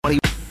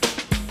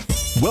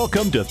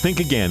Welcome to Think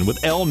Again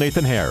with L.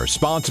 Nathan Hare,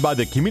 sponsored by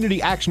the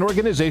Community Action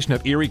Organization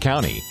of Erie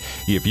County.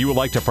 If you would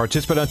like to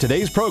participate on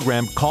today's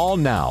program, call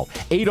now,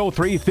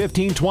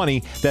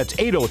 803-1520. That's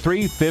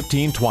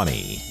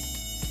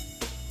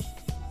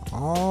 803-1520.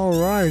 All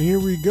right, here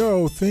we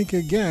go. Think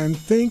Again,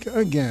 Think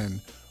Again.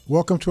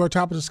 Welcome to our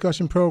topic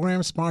discussion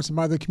program, sponsored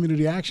by the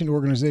Community Action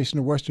Organization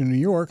of Western New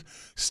York,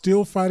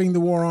 still fighting the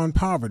war on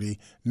poverty,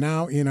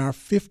 now in our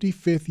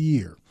 55th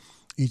year.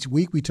 Each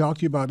week, we talk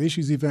to you about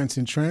issues, events,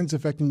 and trends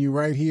affecting you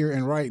right here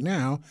and right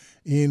now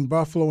in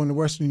Buffalo and the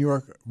Western New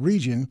York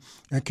region,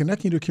 and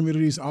connecting to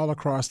communities all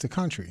across the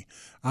country.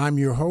 I'm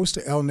your host,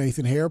 L.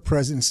 Nathan Hare,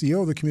 President and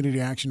CEO of the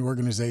Community Action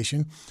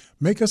Organization.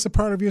 Make us a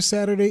part of your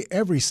Saturday,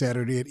 every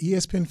Saturday at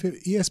ESPN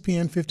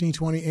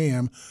 1520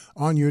 AM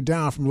on your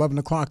dial from 11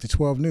 o'clock to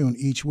 12 noon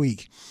each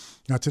week.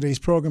 Now, today's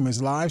program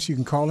is live, so you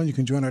can call in. You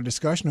can join our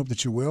discussion. Hope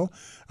that you will.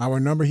 Our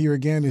number here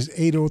again is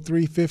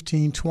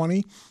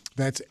 803-1520.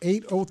 That's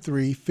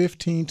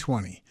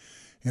 803-1520.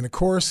 And, of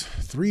course,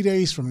 3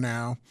 days from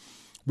now,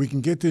 we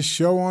can get this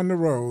show on the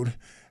road.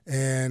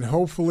 And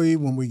hopefully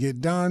when we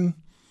get done,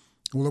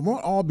 well, it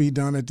won't all be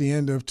done at the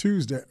end of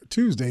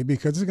Tuesday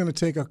because it's going to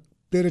take a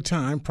bit of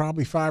time,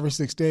 probably 5 or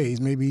 6 days,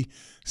 maybe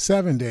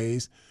 7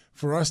 days,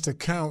 for us to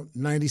count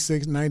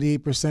 96,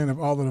 98% of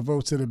all of the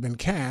votes that have been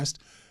cast.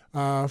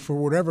 For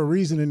whatever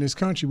reason in this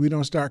country, we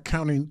don't start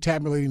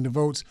tabulating the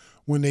votes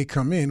when they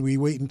come in. We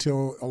wait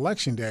until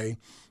Election Day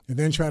and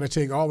then try to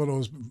take all of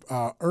those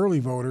early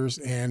voters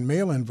and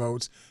mail-in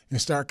votes and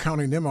start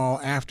counting them all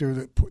after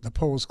the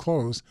polls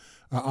close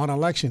on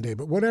Election Day.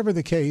 But whatever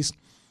the case,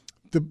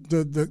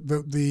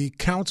 the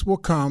counts will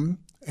come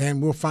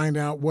and we'll find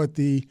out what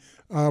the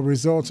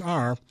results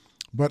are.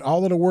 But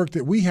all of the work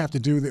that we have to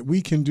do, that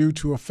we can do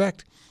to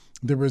affect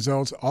the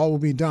results, all will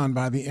be done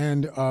by the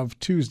end of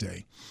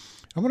Tuesday.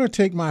 I'm going to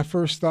take my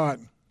first thought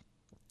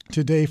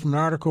today from an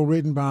article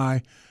written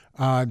by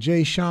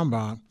Jay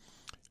Shamba.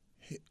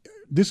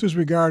 This was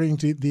regarding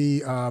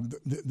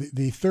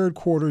the third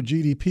quarter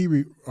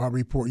GDP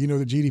report. You know,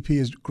 the GDP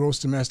is gross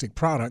domestic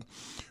product,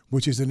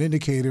 which is an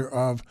indicator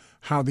of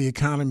how the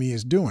economy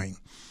is doing.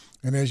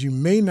 And as you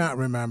may not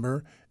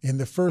remember, in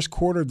the first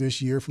quarter of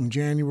this year, from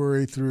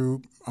January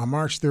through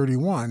March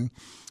 31,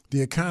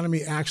 the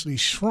economy actually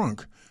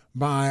shrunk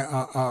by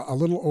a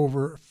little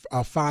over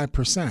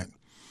 5%.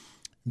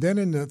 Then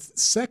in the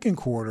second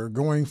quarter,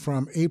 going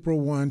from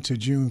April 1 to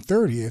June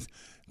 30th,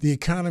 the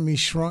economy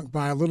shrunk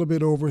by a little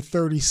bit over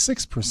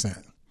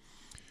 36%.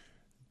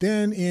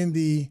 Then in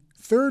the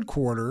third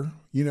quarter,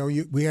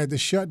 we had the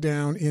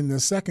shutdown in the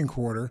second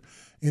quarter.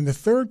 In the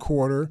third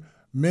quarter,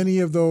 many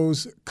of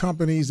those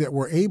companies that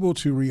were able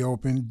to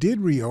reopen did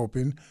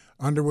reopen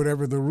under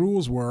whatever the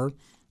rules were.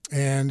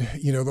 And,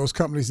 those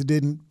companies that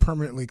didn't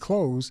permanently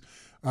close,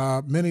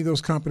 many of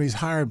those companies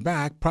hired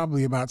back.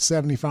 Probably about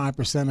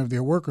 75% of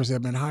their workers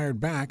have been hired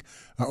back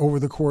over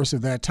the course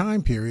of that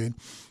time period,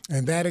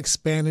 and that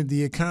expanded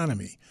the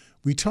economy.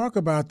 We talk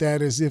about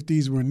that as if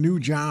these were new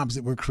jobs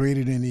that were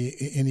created in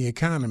the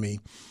economy,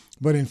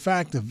 but in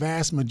fact, the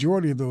vast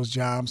majority of those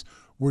jobs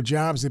were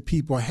jobs that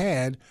people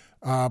had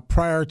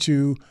prior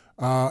to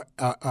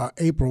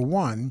April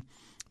 1.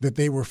 That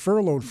they were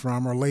furloughed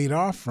from or laid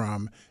off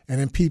from,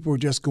 and then people were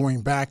just going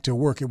back to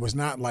work. It was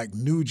not like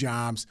new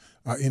jobs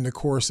in the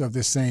course of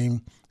the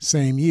same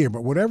year.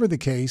 But whatever the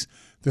case,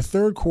 the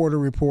third quarter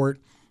report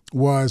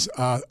was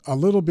a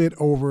little bit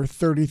over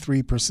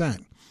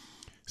 33%.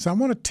 So I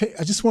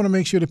just want to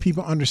make sure that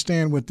people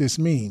understand what this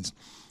means.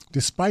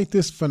 Despite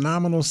this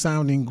phenomenal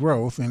sounding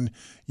growth, and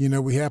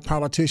we have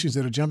politicians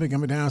that are jumping up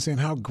and down saying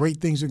how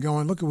great things are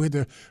going. Look, we had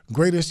the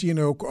greatest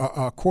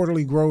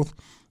quarterly growth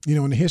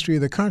in the history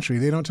of the country.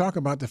 They don't talk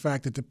about the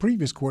fact that the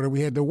previous quarter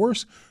we had the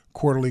worst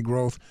quarterly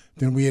growth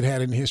than we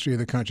had in the history of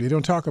the country. They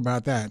don't talk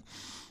about that.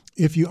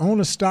 If you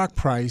own a stock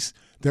price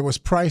that was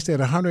priced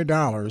at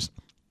 $100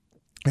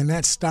 and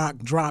that stock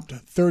dropped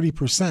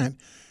 30%,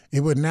 it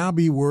would now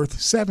be worth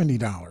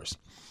 $70.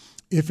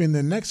 If in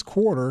the next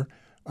quarter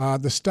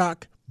the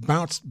stock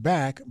bounced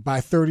back by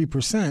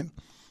 30%,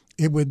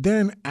 it would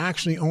then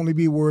actually only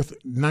be worth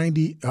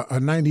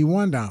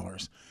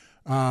 $91.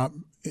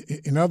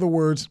 In other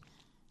words,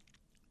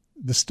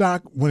 the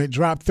stock, when it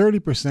dropped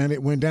 30%,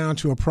 it went down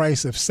to a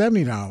price of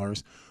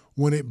 $70.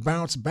 When it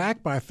bounced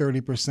back by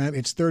 30%,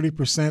 it's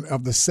 30%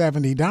 of the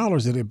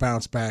 $70 that it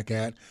bounced back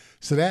at.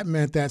 So that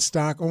meant that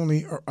stock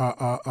only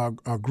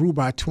grew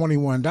by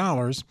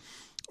 $21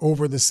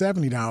 over the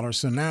 $70.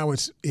 So now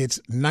it's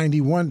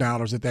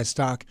 $91 that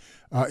stock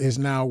is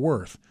now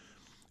worth.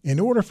 In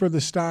order for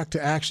the stock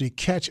to actually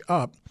catch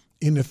up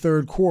in the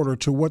third quarter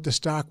to what the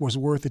stock was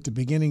worth at the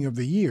beginning of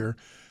the year,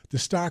 the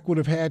stock would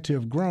have had to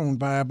have grown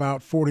by about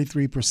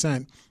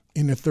 43%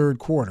 in the third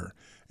quarter.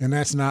 And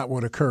that's not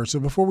what occurred. So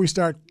before we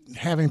start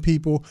having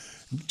people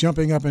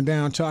jumping up and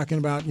down talking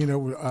about,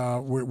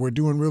 we're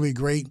doing really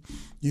great,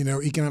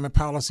 economic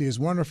policy is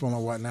wonderful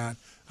and whatnot,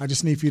 I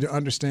just need for you to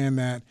understand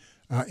that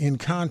in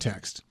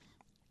context.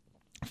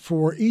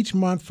 For each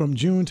month from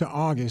June to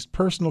August,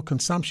 personal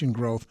consumption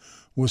growth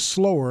was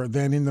slower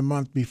than in the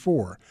month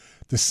before.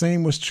 The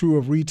same was true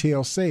of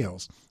retail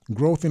sales.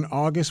 Growth in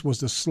August was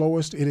the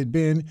slowest it had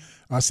been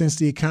since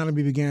the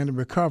economy began to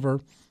recover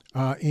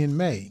in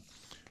May.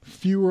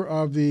 Fewer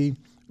of the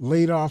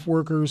laid-off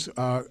workers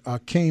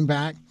came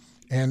back,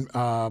 and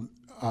the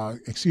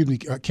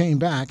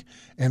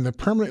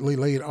permanently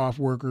laid-off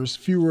workers,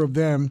 fewer of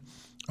them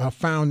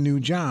found new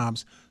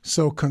jobs.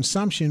 So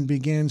consumption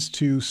begins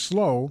to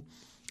slow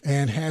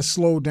and has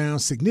slowed down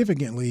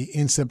significantly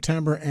in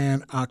September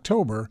and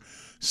October.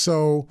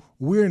 So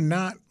we're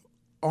not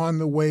on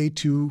the way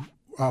to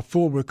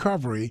full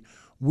recovery.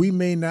 We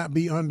may not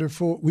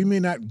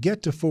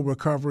get to full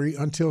recovery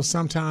until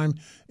sometime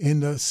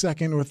in the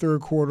second or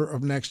third quarter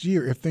of next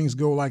year if things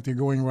go like they're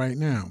going right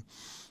now.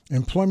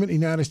 Employment in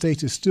the United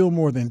States is still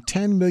more than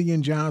 10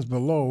 million jobs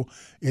below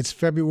its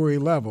February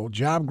level.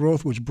 Job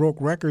growth, which broke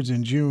records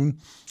in June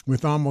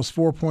with almost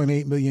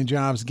 4.8 million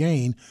jobs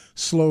gained,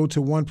 slowed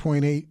to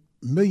 1.8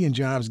 million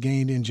jobs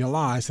gained in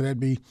July. So that'd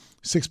be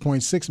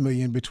 6.6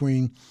 million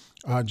between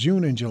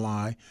June and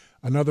July.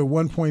 Another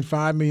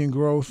 1.5 million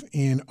growth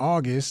in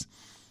August.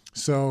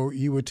 So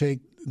that would take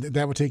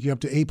you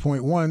up to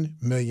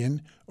 8.1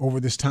 million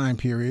over this time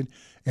period.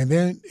 And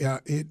then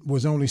it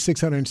was only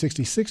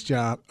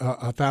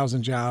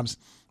 666,000 jobs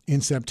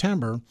in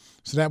September.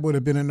 So that would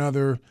have been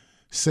another,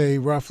 say,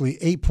 roughly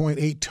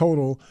 8.8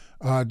 total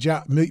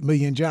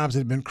million jobs that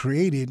have been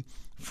created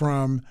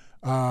from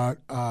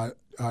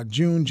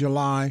June,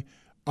 July,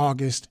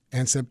 August,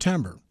 and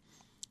September.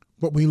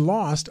 But we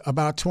lost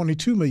about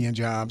 22 million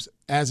jobs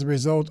as a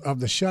result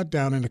of the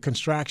shutdown and the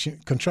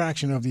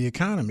contraction of the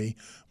economy.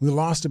 We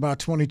lost about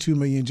 22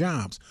 million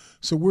jobs.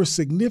 So we're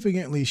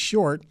significantly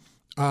short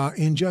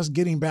in just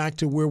getting back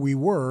to where we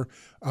were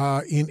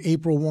in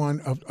April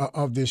 1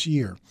 of this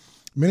year.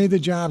 Many of the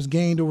jobs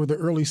gained over the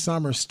early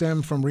summer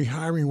stem from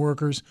rehiring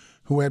workers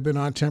who had been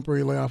on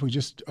temporary layoff. We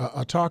just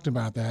talked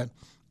about that.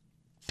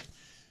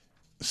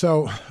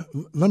 So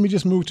let me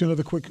just move to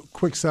another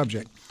quick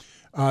subject.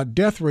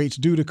 Death rates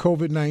due to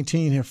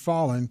COVID-19 have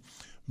fallen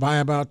by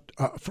about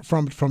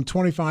from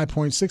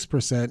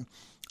 25.6%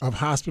 of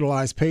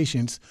hospitalized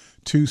patients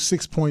to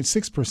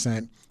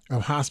 6.6%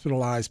 of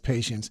hospitalized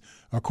patients,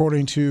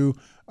 according to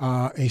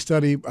a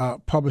study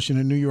published in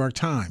the New York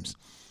Times.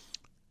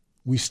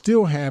 We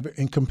still have,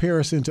 in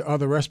comparison to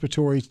other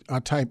respiratory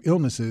type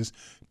illnesses,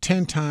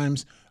 10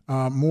 times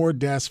more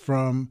deaths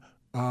from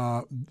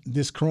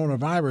this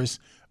coronavirus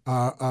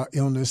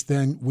illness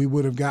than we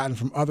would have gotten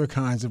from other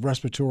kinds of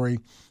respiratory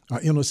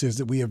illnesses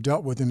that we have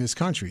dealt with in this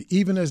country.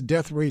 Even as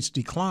death rates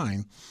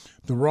decline,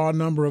 the raw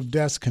number of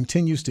deaths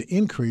continues to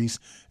increase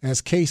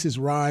as cases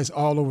rise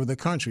all over the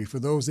country. For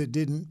those that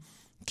didn't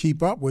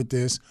keep up with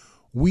this,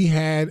 we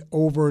had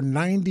over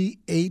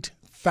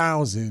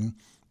 98,000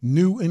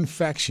 new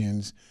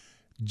infections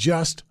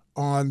just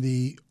on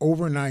the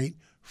overnight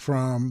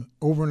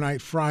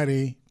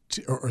Thursday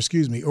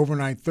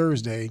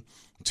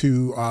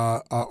to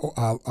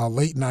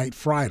late night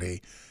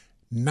Friday.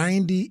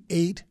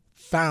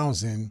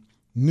 98,000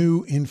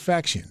 new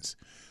infections.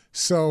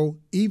 So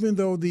even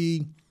though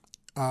the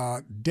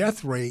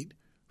death rate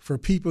for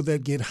people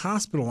that get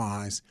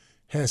hospitalized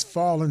has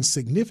fallen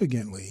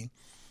significantly,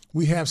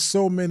 we have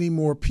so many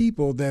more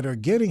people that are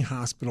getting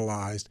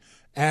hospitalized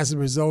as a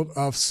result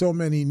of so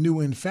many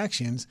new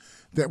infections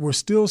that we're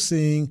still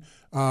seeing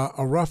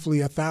roughly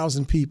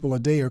 1,000 people a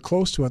day or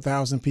close to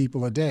 1,000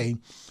 people a day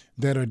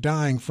that are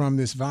dying from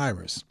this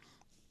virus.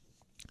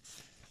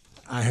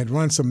 I had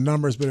run some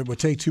numbers, but it would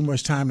take too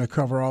much time to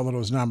cover all of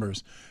those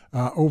numbers.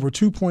 Over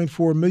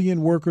 2.4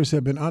 million workers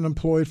have been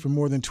unemployed for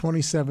more than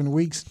 27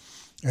 weeks,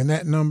 and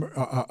that number,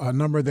 a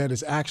number that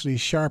is actually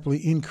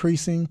sharply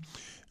increasing.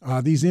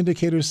 These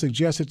indicators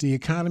suggest that the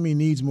economy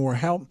needs more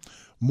help.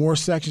 More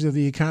sections of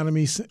the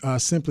economy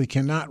simply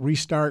cannot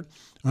restart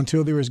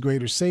until there is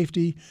greater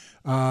safety.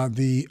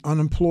 The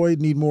unemployed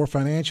need more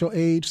financial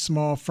aid.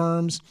 Small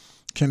firms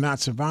cannot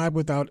survive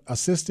without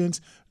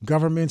assistance.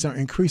 Governments are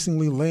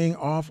increasingly laying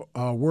off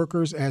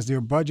workers as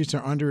their budgets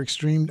are under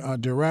extreme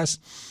duress.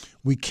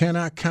 We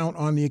cannot count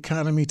on the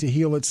economy to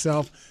heal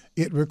itself.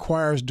 It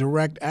requires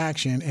direct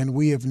action, and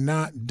we have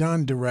not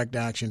done direct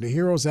action. The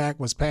HEROES Act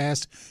was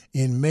passed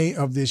in May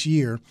of this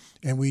year,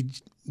 and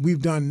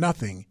we've done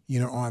nothing,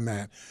 on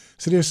that.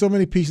 So there's so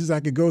many pieces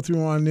I could go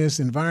through on this.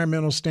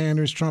 Environmental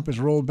standards, Trump has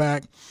rolled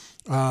back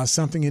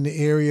something in the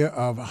area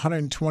of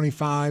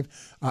 125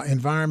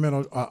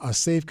 environmental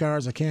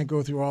safeguards. I can't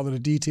go through all of the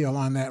detail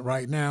on that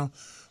right now,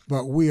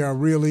 but we are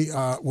really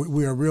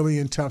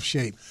in tough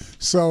shape.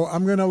 So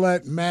I'm going to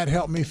let Matt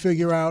help me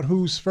figure out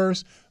who's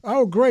first.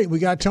 Oh, great. We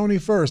got Tony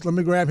first. Let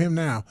me grab him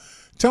now.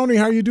 Tony,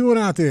 how you doing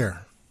out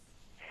there?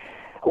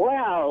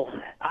 Well,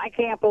 I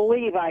can't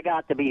believe I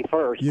got to be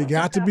first. You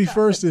got to be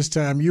first this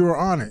time. You were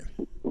on it.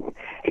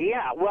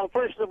 Yeah, well,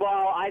 first of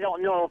all, I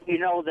don't know if you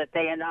know that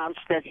they announced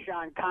that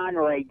Sean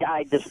Connery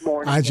died this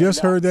morning. I just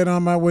heard that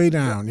on my way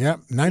down. Yep,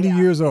 90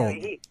 years old.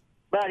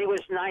 But he was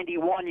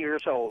 91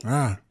 years old.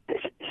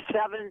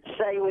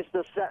 Say was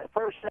the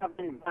first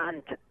 7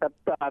 Bond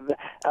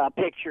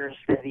pictures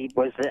that he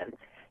was in.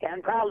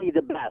 and probably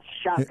the best.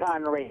 Sean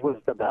Connery was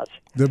the best.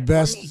 The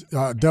best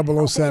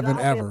 007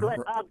 ever.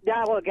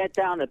 Now we'll get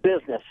down to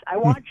business. I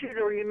want you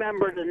to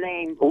remember the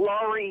name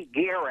Laurie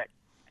Garrett.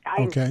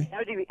 Okay.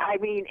 I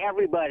mean,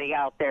 everybody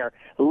out there.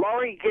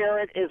 Laurie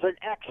Garrett is an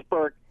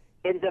expert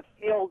in the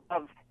field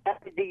of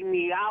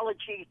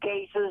epidemiology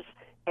cases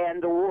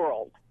and the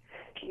world.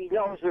 She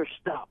knows her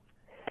stuff.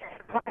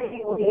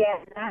 Friday, we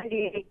had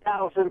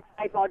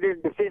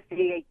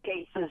 98,558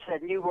 cases,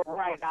 and you were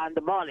right on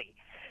the money.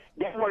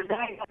 There were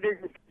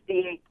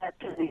 958 deaths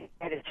in the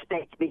United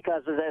States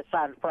because of this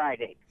on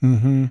Friday.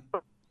 Mm-hmm.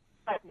 But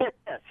get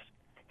this.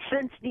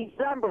 Since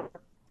December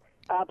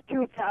of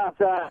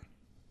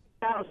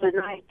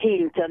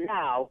 2019 to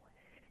now,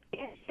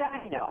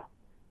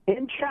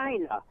 in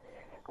China,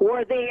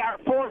 where they are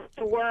forced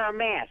to wear a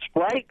mask,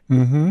 right?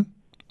 Mm-hmm.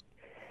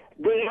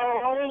 There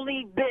have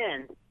only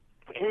been,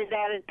 in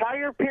that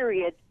entire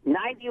period,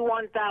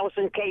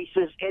 91,000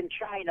 cases in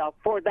China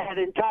for that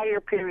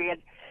entire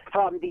period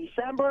from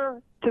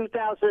December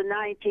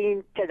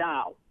 2019 to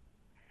now.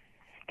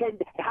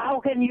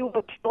 How can you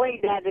explain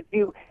that if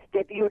you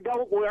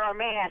don't wear a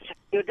mask,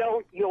 you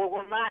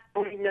will not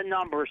bring the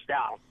numbers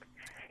down?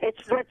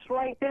 It's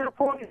right there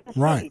for you to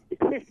Right. see.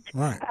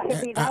 Right. I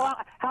mean, how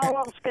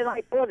else can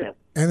I put it?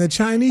 And the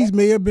Chinese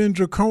may have been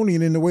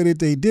draconian in the way that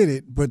they did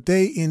it, but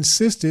they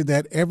insisted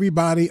that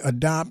everybody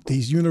adopt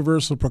these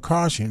universal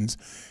precautions.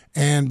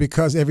 And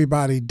because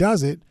everybody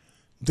does it,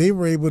 they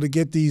were able to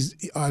get these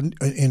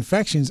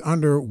infections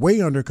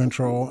way under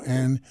control.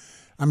 And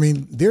I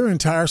mean, their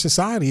entire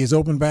society is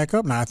opened back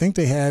up now. I think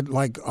they had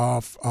like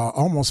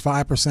almost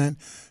 5%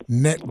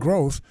 net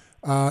growth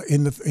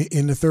in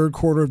the third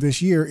quarter of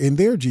this year in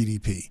their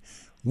GDP.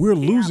 We're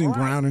losing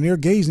ground and they're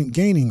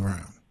gaining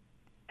ground.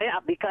 Yeah,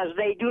 because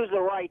they do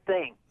the right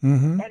thing.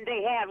 Mm-hmm. And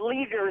they have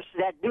leaders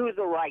that do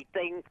the right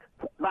thing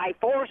by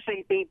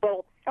forcing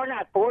people, or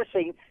not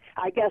forcing,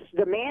 I guess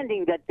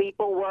demanding that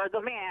people wear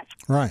the mask.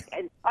 Right.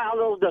 And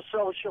follow the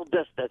social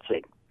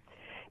distancing.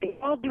 If you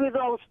don't do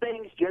those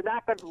things, you're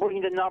not going to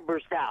bring the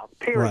numbers down,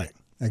 period. Right,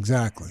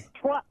 exactly.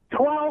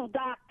 12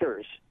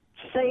 doctors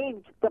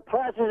saved the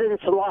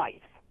president's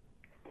life.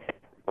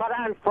 But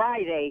on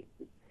Friday,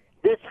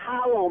 this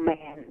hollow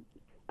man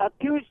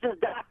accused the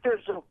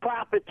doctors of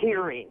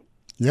profiteering.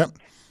 Yep.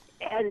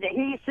 And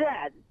he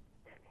said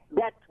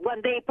that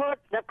when they put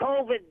the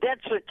COVID death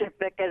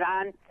certificate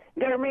on,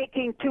 they're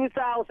making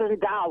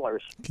 $2,000.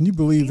 Can you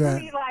believe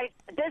that? Realize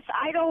this?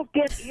 I don't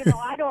get.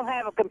 I don't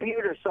have a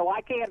computer, so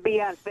I can't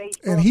be on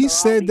Facebook. And he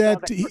said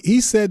that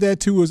he said that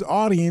to his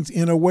audience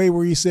in a way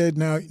where he said,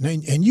 "Now,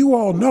 and you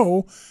all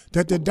know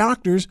that the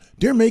doctors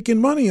they're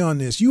making money on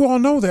this. You all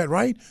know that,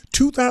 right?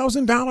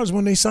 $2,000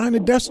 when they sign a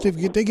death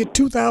certificate, they get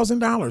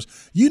 $2,000.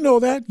 You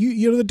know that.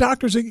 You know the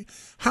doctors.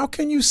 How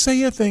can you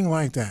say a thing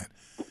like that?"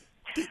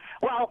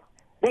 Well,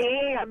 the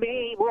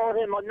AMA wrote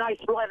him a nice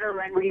letter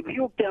and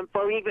rebuked him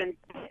for even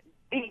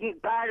being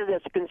part of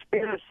this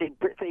conspiracy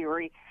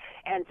theory.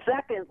 And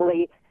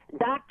secondly,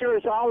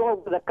 doctors all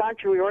over the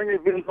country were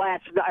interviewed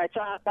last night. I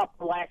saw a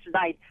couple last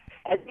night,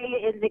 and they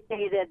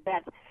indicated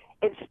that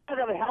instead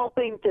of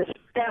helping to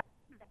step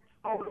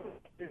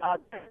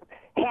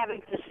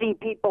having to see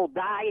people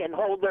die and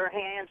hold their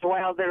hands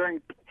while they're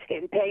in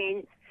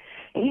pain,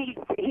 he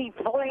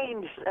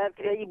flames.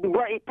 He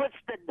puts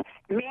the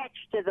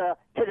match to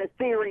the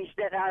theories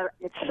that are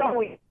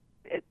so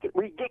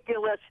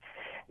ridiculous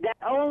that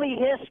only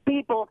his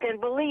people can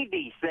believe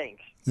these things.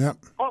 Yep.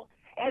 Well,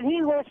 and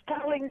he was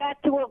telling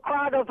that to a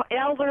crowd of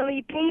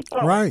elderly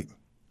people. Right,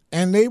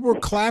 and they were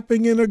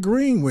clapping and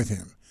agreeing with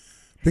him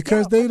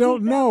because they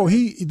don't know.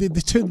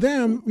 To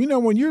them,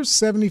 when you're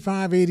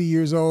 75, 80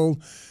 years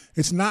old.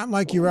 It's not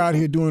like you're out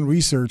here doing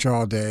research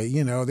all day.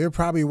 They're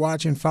probably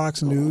watching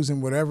Fox News and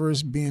whatever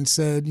is being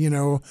said,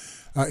 in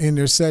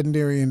their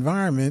sedentary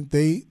environment,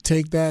 they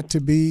take that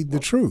to be the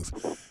truth.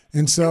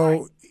 And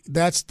so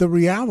that's the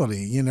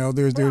reality.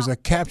 There's a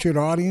captured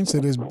audience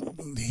that is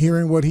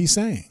hearing what he's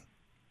saying.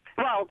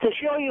 Well, to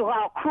show you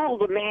how cruel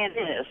the man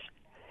is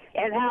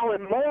and how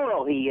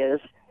immoral he is,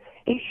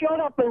 he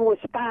showed up in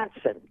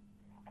Wisconsin,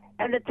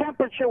 and the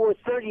temperature was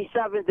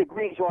 37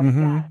 degrees when he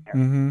got there.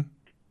 Mm-hmm.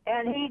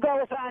 And he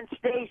goes on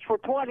stage for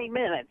 20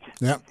 minutes.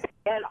 Yep.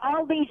 And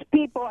all these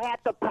people had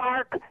to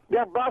park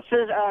their park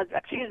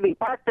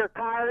their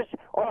cars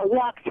or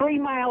walk 3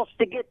 miles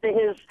to get to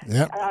his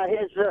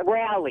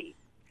rally.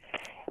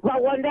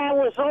 But when that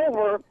was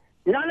over,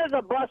 none of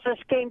the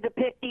buses came to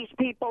pick these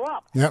people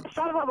up. Yep.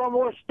 Some of them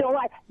were still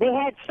alive. They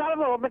had some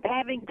of them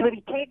having to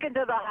be taken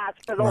to the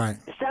hospital. Right.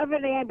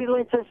 7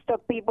 ambulances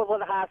took people to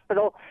the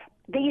hospital.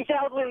 These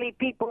elderly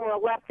people were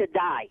left to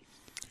die.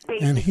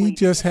 And he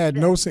just had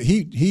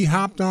he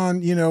hopped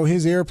on,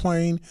 his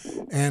airplane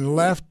and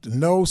left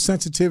no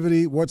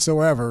sensitivity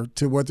whatsoever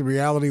to what the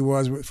reality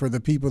was for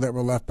the people that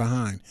were left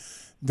behind.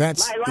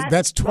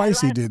 That's twice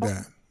he did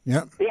that.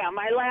 Yep. Yeah,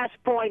 my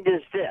last point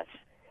is this.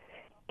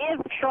 If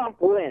Trump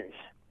wins,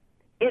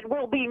 it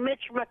will be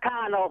Mitch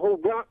McConnell who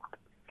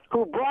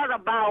brought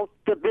about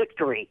the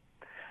victory.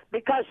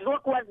 Because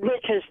look what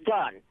Mitch has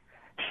done.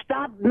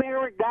 stop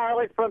Merrick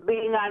Garland from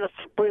being on the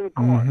Supreme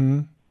Court.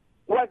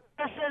 When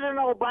President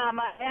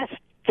Obama asked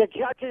the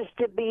judges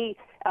to be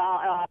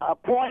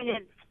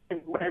appointed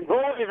and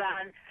voted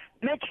on,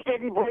 Mitch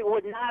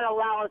would not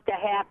allow it to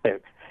happen.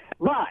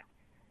 But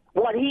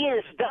what he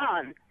has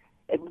done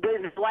in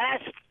the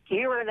last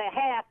year and a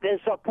half is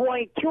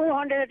appoint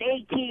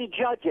 218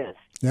 judges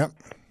in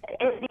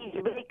these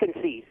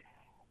vacancies.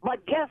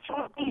 But guess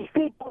what these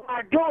people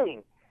are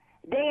doing?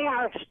 They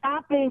are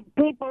stopping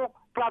people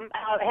from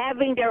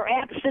having their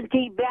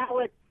absentee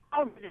ballot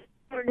counted in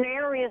certain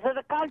areas of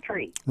the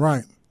country.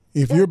 Right.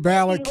 If your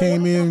ballot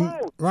came in,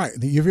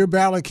 if your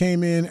ballot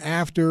came in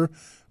after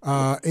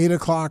 8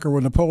 o'clock or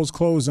when the polls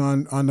close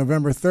on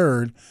November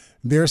 3rd,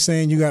 they're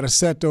saying you got to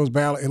set those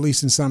ballots, at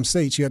least in some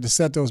states, you have to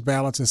set those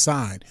ballots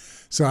aside.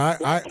 So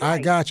I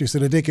got you, so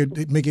that they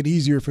could make it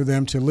easier for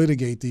them to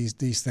litigate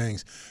these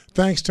things.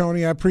 Thanks,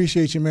 Tony. I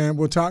appreciate you, man.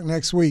 We'll talk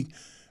next week.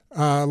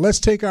 Let's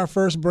take our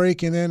first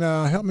break, and then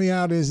help me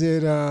out. Is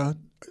it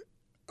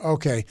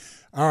okay?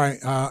 All right.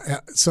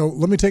 So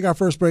let me take our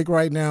first break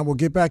right now. We'll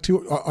get back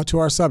to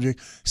our subject.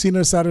 See you on the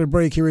other side of the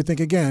break. Here we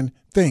think again.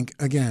 Think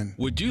again.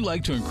 Would you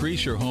like to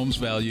increase your home's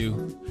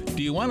value?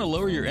 Do you want to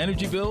lower your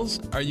energy bills?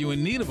 Are you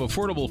in need of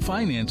affordable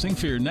financing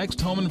for your next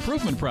home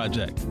improvement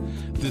project?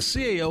 The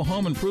CAO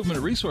Home Improvement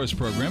Resource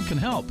Program can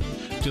help.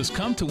 Just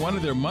come to one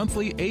of their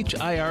monthly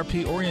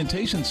HIRP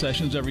orientation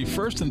sessions every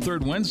first and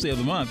third Wednesday of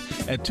the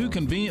month at 2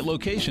 convenient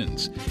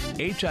locations.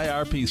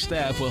 HIRP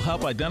staff will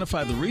help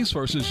identify the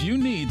resources you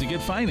need to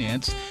get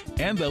financed,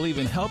 and they'll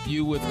even help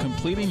you with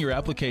completing your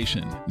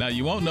application. Now,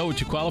 you won't know what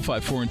you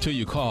qualify for until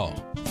you call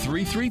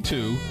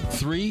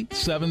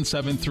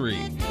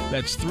 332-3773.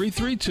 That's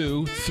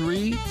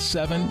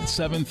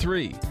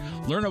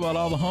 332-3773. Learn about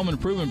all the home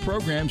improvement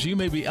programs you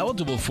may be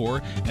eligible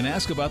for and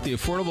ask about the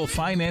affordable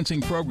financing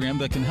program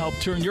that can help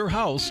turn your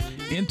house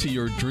into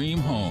your dream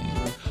home.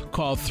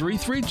 Call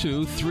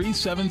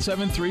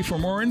 332-3773 for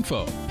more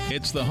info.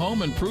 It's the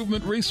Home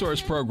Improvement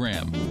Resource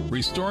Program,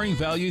 restoring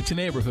value to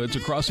neighborhoods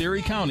across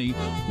Erie County,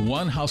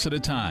 one house at a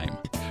time.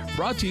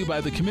 Brought to you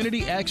by the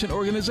Community Action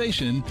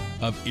Organization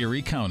of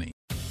Erie County.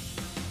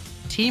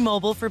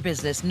 T-Mobile for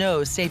Business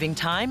knows saving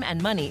time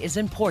and money is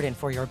important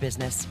for your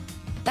business.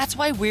 That's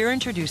why we're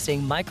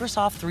introducing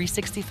Microsoft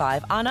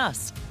 365 on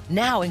us,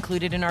 now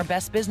included in our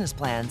best business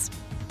plans.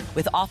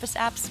 With Office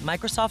apps,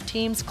 Microsoft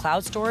Teams,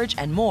 cloud storage,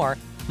 and more,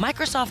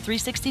 Microsoft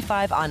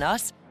 365 on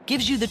us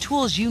gives you the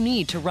tools you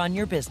need to run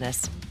your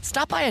business.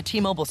 Stop by a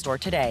T-Mobile store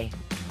today.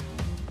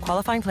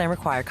 Qualifying plan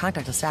required.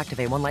 Contactless to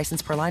activate. 1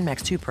 license per line,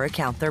 max 2 per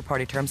account.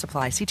 Third-party terms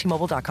apply. See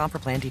T-Mobile.com for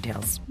plan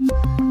details.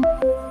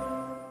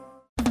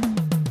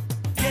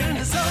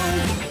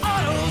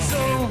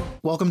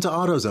 Welcome to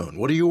AutoZone.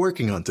 What are you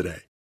working on today?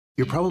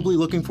 You're probably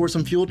looking for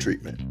some fuel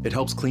treatment. It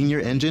helps clean your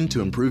engine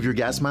to improve your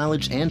gas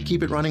mileage and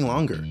keep it running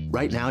longer.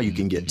 Right now, you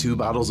can get 2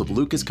 bottles of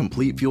Lucas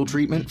Complete Fuel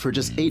Treatment for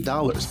just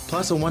 $8,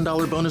 plus a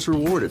 $1 bonus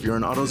reward if you're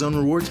an AutoZone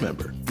Rewards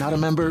member. Not a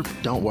member?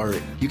 Don't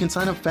worry. You can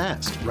sign up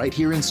fast, right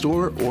here in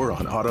store or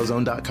on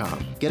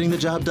AutoZone.com. Getting the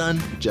job done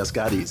just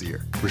got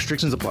easier.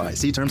 Restrictions apply.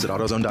 See terms at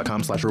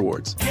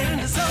AutoZone.com/rewards.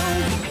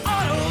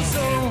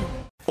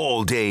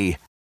 All day,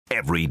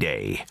 every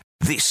day.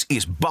 This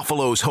is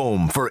Buffalo's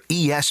home for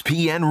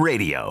ESPN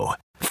Radio.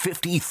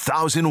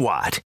 50,000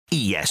 watt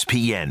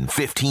ESPN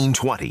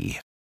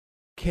 1520.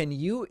 Can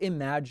you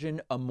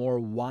imagine a more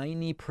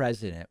whiny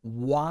president?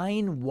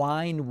 Whine,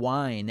 whine,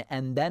 whine.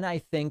 And then I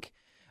think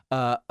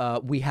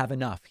we have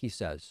enough, he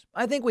says.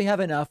 I think we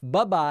have enough.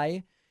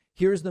 Bye-bye.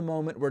 Here's the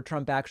moment where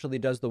Trump actually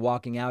does the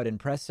walking out, and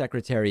Press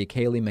Secretary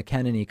Kayleigh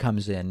McEnany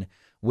comes in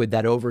with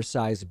that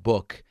oversized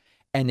book.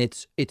 And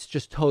it's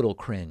just total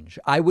cringe.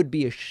 I would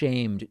be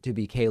ashamed to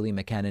be Kayleigh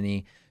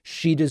McEnany.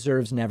 She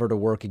deserves never to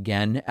work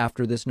again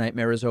after this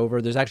nightmare is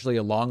over. There's actually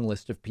a long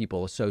list of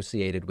people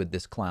associated with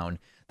this clown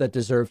that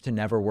deserve to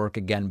never work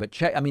again. But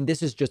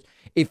this is just,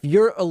 if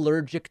you're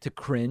allergic to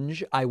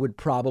cringe, I would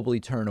probably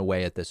turn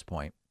away at this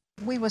point.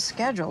 We were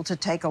scheduled to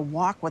take a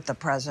walk with the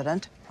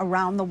president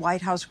around the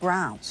White House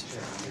grounds.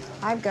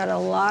 I've got a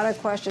lot of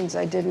questions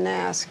I didn't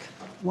ask.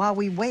 While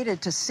we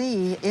waited to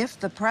see if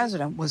the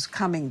president was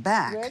coming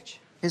back,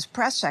 his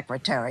press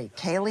secretary,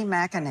 Kayleigh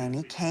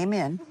McEnany, came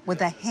in with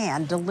a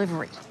hand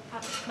delivery.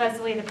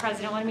 Leslie, the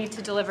president wanted me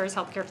to deliver his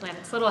health care plan.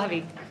 It's a little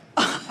heavy.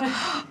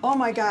 Oh,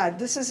 my God.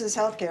 This is his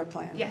health care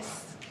plan?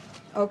 Yes.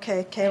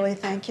 Okay, Kayleigh,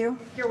 thank you.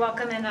 You're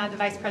welcome, and the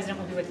vice president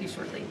will be with you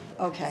shortly.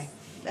 Okay.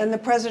 And the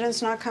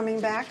president's not coming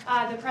back?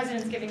 The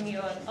president's giving you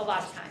a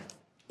lot of time.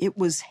 It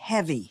was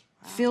heavy,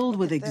 filled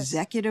with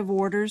executive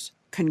orders,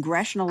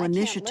 congressional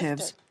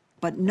initiatives,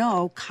 but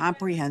no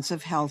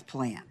comprehensive health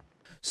plan.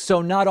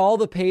 So not all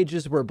the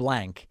pages were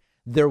blank.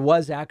 There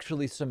was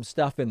actually some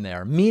stuff in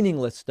there,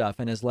 meaningless stuff.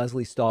 And as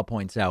Leslie Stahl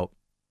points out,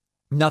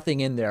 nothing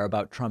in there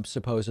about Trump's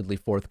supposedly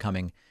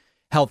forthcoming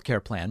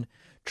healthcare plan.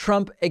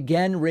 Trump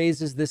again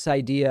raises this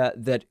idea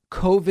that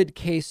COVID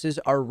cases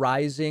are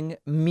rising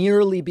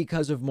merely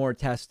because of more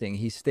testing.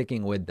 He's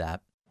sticking with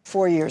that.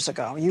 4 years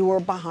ago, you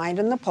were behind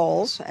in the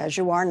polls, as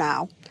you are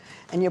now,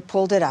 and you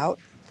pulled it out.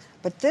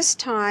 But this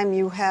time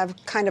you have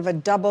kind of a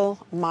double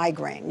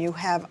migraine. You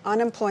have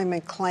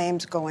unemployment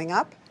claims going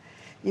up.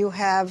 You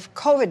have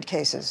COVID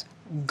cases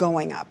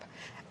going up.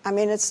 I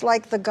mean, it's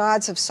like the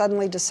gods have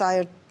suddenly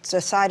decided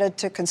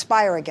to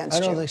conspire against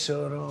you. I don't think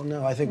so at all,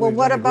 no. I think Well, we've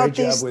what done a about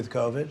great these- job with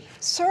COVID.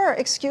 Sir,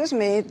 excuse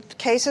me,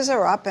 cases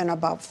are up in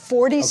about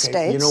 40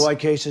 states. You know why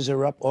cases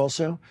are up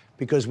also?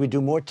 Because we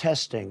do more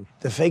testing.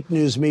 The fake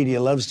news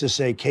media loves to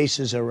say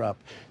cases are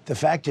up. The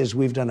fact is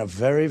we've done a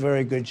very,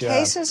 very good job.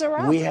 Cases are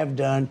up. We have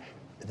done,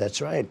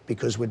 that's right,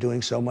 because we're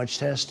doing so much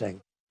testing.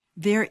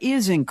 There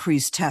is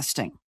increased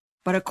testing,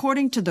 but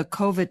according to the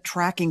COVID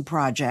Tracking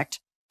Project,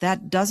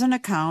 that doesn't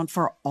account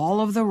for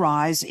all of the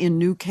rise in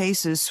new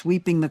cases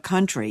sweeping the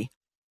country,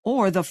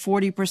 or the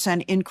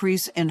 40%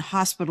 increase in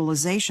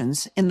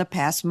hospitalizations in the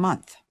past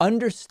month.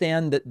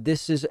 Understand that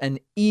this is an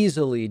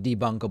easily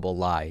debunkable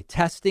lie.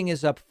 Testing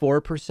is up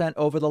 4%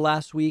 over the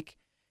last week.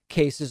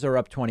 Cases are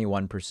up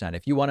 21%.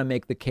 If you want to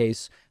make the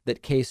case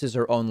that cases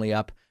are only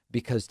up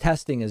because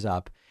testing is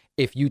up,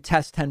 if you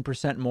test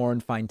 10% more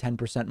and find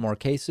 10% more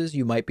cases,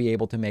 you might be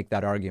able to make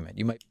that argument.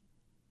 You might.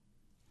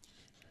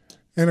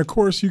 And of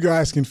course, you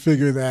guys can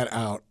figure that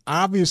out.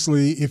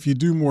 Obviously, if you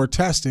do more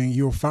testing,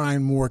 you'll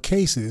find more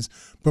cases,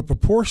 but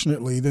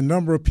proportionately, the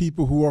number of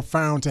people who are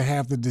found to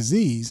have the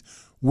disease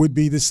would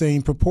be the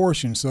same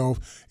proportion. So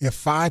if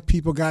 5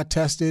 people got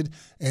tested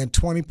and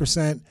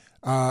 20%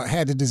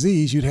 had the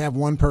disease, you'd have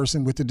 1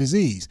 person with the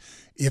disease.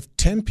 If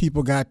 10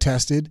 people got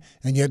tested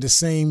and you had the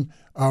same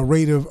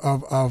rate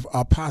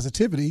of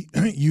positivity,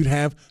 you'd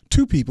have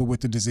 2 people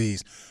with the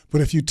disease.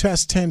 But if you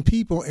test 10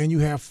 people and you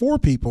have 4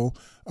 people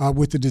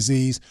with the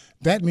disease,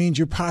 that means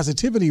your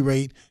positivity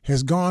rate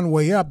has gone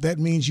way up. That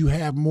means you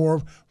have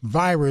more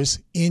virus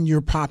in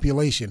your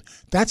population.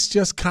 That's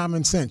just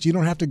common sense. You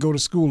don't have to go to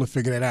school to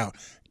figure that out.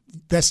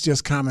 That's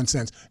just common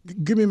sense.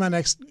 Give me my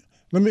next.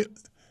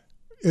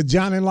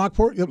 John in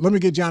Lockport. Let me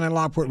get John in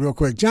Lockport real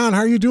quick. John, how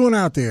are you doing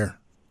out there?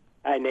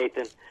 Hi,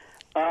 Nathan.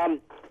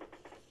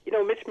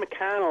 Mitch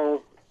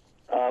McConnell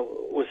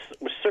was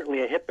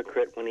certainly a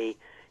hypocrite when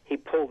he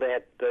pulled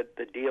the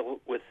deal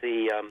with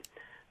the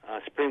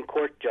Supreme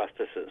Court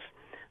justices.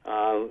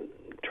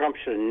 Trump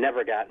should have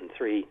never gotten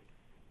 3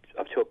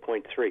 up to a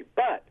point 3.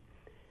 But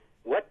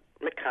what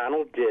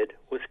McConnell did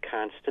was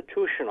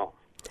constitutional.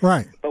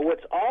 Right. But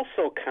what's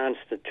also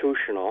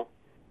constitutional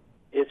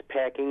is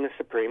packing the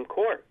Supreme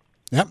Court.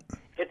 Yep.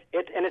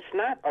 And it's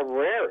not a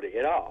rarity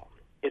at all.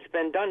 It's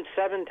been done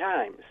 7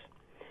 times.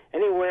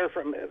 Anywhere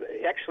from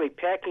actually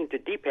packing to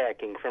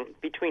depacking, from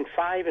between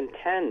 5 and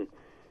 10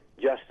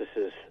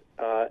 justices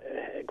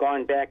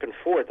gone back and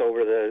forth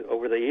over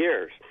the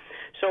years.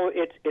 So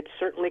it's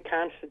certainly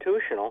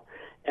constitutional,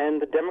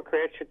 and the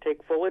Democrats should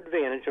take full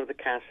advantage of the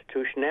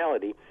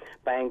constitutionality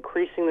by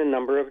increasing the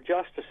number of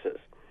justices.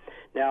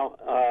 Now,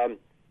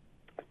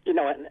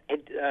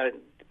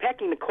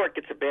 packing the court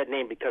gets a bad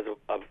name because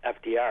of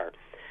FDR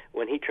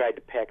when he tried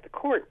to pack the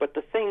court. But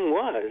the thing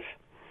was,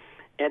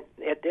 at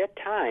that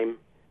time,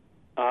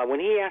 when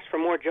he asked for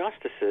more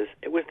justices,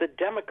 it was the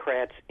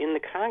Democrats in the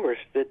Congress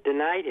that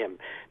denied him,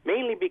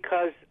 mainly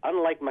because,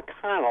 unlike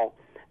McConnell,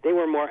 they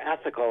were more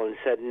ethical and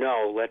said,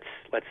 no,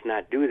 let's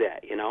not do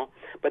that,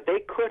 But they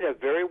could have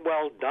very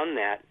well done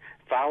that,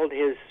 followed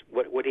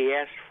what he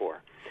asked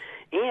for.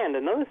 And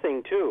another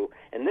thing, too,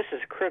 and this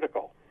is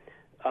critical,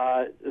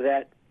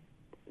 that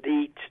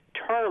the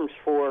terms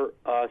for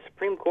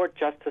Supreme Court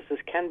justices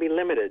can be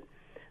limited.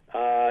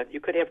 You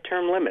could have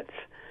term limits.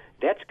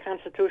 That's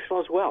constitutional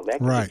as well. That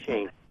can be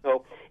changed.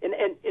 So, and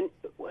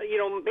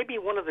maybe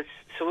one of the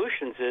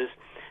solutions is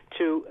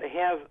to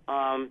have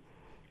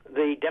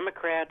the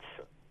Democrats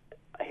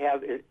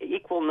have an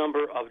equal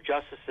number of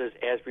justices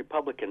as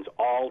Republicans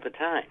all the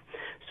time,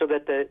 so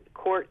that the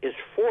court is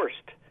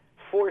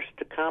forced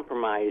to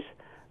compromise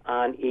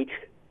on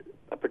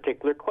a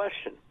particular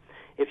question.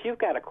 If you've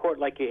got a court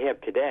like you have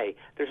today,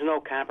 there's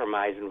no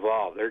compromise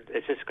involved.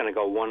 It's just going to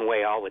go one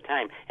way all the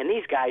time. And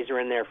these guys are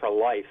in there for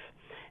life.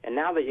 And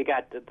now that you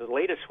got the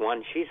latest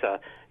one, she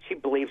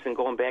believes in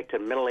going back to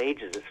the Middle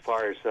Ages as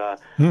far as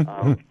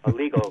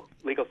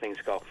legal things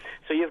go.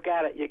 So you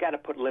got to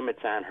put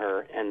limits on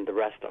her and the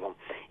rest of them.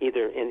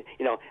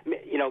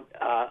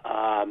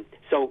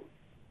 So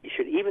you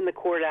should even the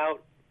court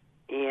out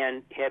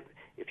and have,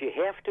 if you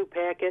have to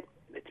pack it,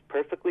 it's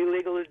perfectly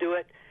legal to do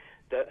it.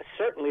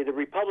 Certainly the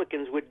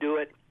Republicans would do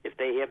it if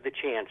they have the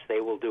chance. They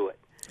will do it.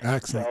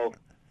 Excellent.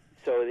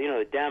 So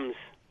the Dems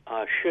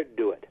should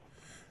do it.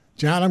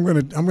 John, I'm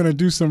gonna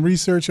do some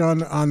research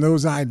on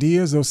those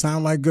ideas. Those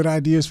sound like good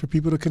ideas for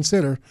people to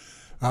consider.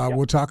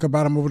 We'll talk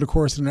about them over the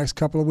course of the next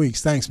couple of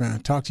weeks. Thanks, man.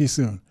 Talk to you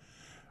soon.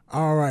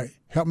 All right.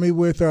 Help me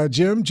with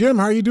Jim. Jim,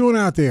 how are you doing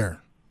out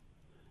there?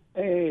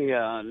 Hey,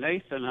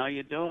 Nathan, how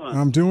you doing?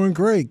 I'm doing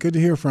great. Good to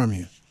hear from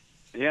you.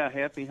 Yeah,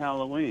 happy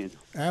Halloween.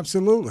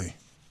 Absolutely.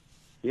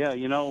 Yeah,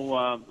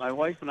 my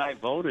wife and I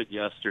voted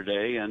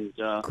yesterday, and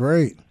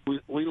great.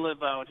 We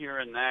live out here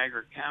in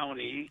Niagara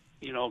County,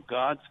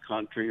 God's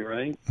country,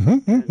 right?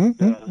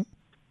 Mm-hmm.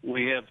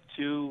 We had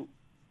two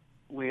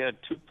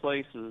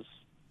places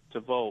to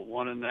vote,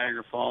 one in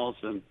Niagara Falls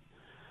and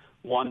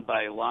won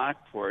by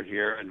Lockport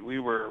here, and we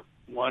were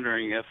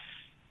wondering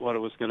what it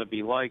was going to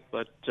be like.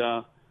 But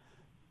I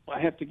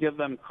have to give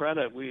them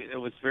credit. It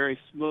was very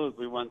smooth.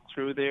 We went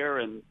through there,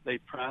 and they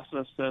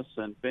processed us,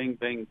 and bing,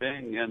 bing,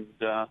 bing, and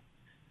there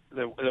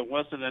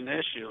wasn't an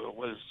issue. It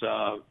was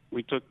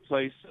we took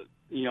place,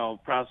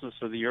 process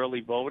of the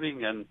early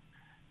voting, and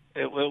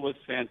it was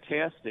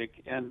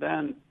fantastic. And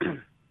then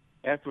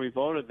after we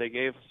voted, they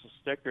gave us a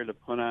sticker to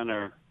put on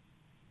our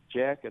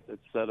jacket that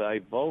said "I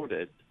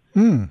voted,"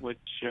 which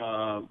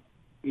you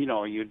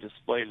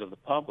display to the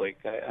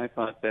public. I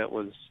thought that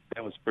was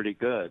pretty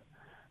good.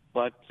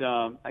 But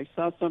I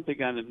saw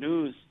something on the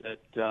news that,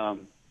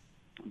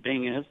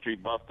 being a history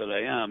buff that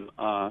I am,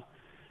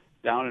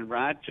 down in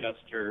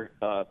Rochester,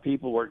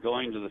 people were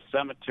going to the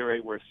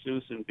cemetery where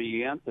Susan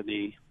B.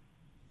 Anthony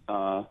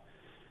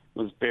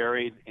was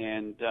buried,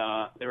 and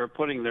they were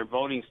putting their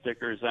voting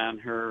stickers on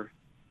her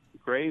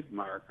grave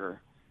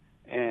marker.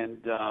 And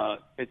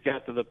it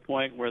got to the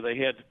point where they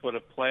had to put a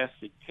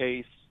plastic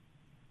case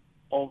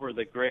over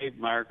the grave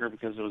marker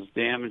because it was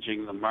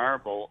damaging the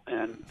marble.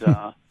 And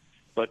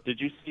but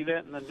did you see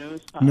that in the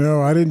news, Tom?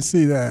 No, I didn't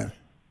see that.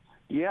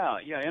 Yeah,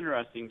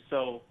 interesting.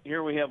 So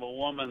here we have a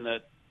woman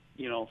that,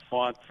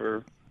 fought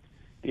for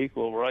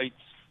equal rights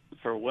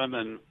for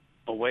women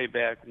way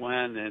back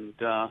when, and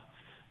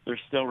they're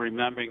still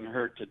remembering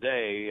her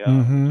today, which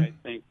I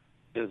think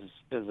is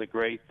a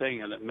great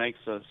thing, and it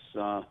makes us,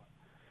 all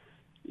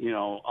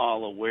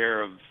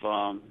aware of,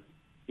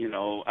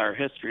 our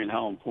history and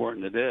how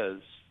important it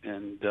is.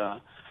 And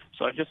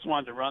so I just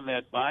wanted to run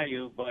that by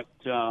you. But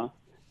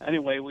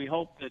anyway, we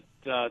hope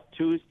that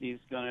Tuesday's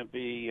going to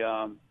be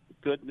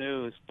good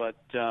news. But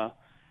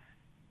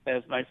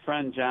as my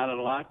friend John at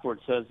Lockport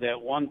says, that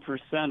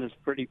 1% is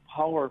pretty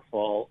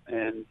powerful.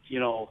 And,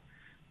 the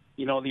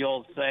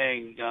old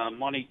saying,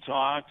 money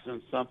talks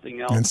and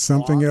something else And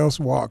something else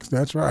walks.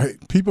 That's right.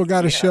 People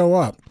got to show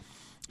up.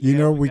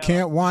 We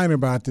can't whine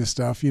about this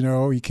stuff.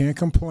 You can't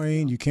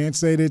complain. You can't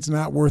say that it's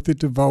not worth it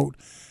to vote.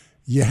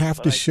 You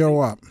have to show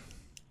up.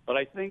 But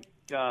I think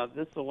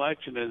this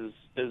election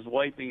is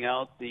wiping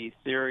out the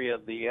theory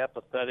of the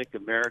apathetic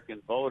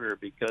American voter,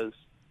 because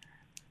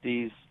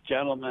these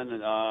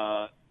gentlemen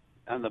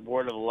on the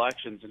Board of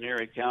Elections in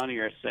Erie County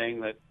are saying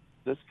that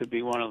this could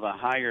be one of the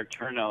higher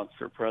turnouts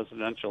for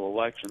presidential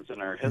elections in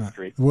our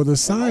history. Well, the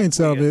science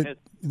of it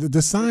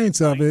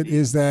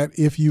is that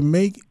if you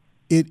make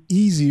it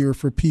easier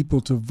for people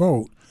to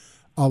vote,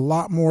 a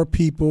lot more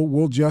people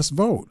will just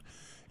vote.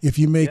 If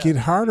you make it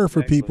harder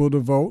for people to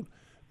vote,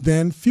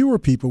 then fewer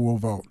people will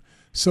vote.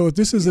 So if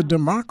this is a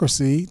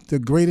democracy, the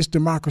greatest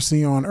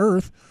democracy on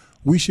earth,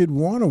 we should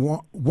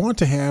want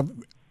to have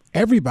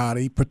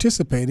everybody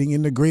participating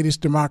in the greatest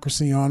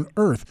democracy on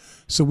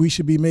earth. So we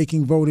should be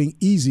making voting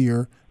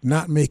easier,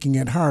 not making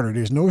it harder.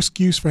 There's no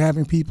excuse for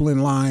having people in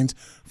lines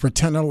for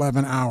 10,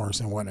 11 hours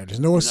and whatnot. There's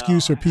no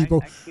excuse for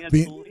people I can't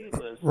believe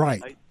this.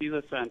 Right. I see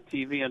this on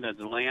TV in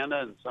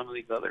Atlanta and some of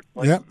these other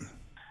places. Yep.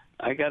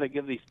 I got to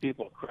give these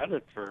people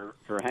credit for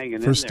hanging in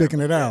there. For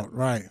sticking it out,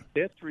 right.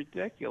 It's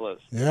ridiculous.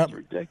 Yep. It's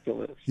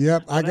ridiculous.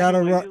 Yep. But I got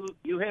to run.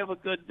 You have a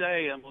good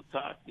day, and we'll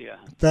talk to you.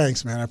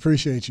 Thanks, man. I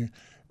appreciate you.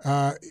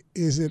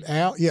 Is it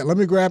Al? Yeah, let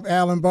me grab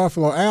Al in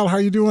Buffalo. Al, how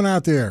you doing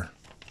out there?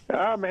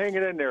 I'm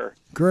hanging in there.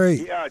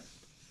 Great. Yeah.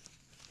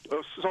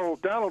 So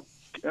Donald,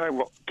 I'm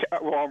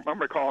going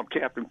to call him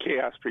Captain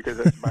Chaos because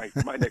that's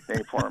my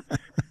nickname for him.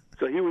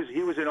 So he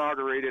was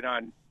inaugurated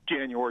on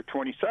January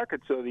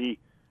 22nd. So the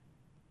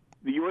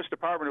U.S.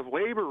 Department of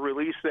Labor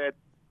released that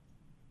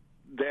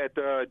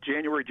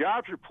January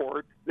jobs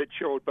report that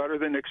showed better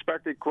than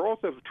expected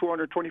growth of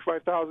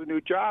 225,000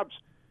 new jobs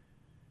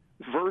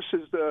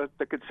versus the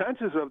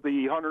consensus of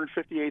the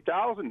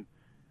 158,000.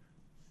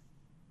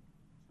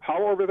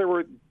 However, there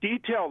were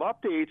detailed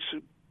updates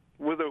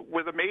with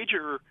a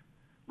major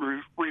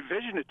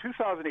revision to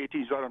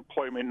 2018's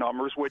unemployment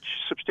numbers, which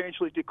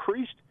substantially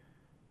decreased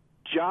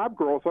job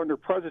growth under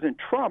President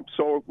Trump.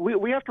 So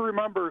we have to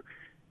remember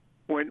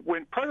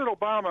when President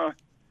Obama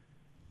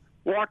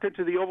walked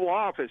into the Oval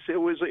Office, it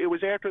was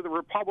after the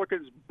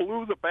Republicans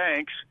blew the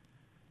banks,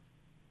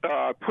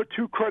 put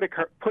two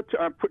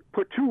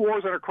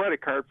wars on a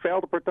credit card,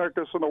 failed to protect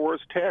us from the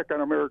worst attack on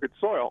American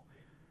soil,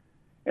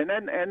 and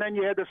then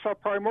you had the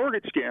subprime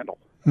mortgage scandal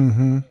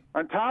on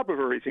top of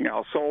everything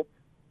else. So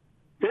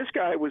this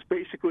guy was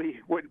basically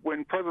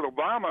when President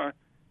Obama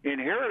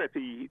inherited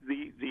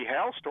the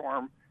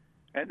hailstorm,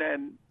 and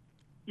then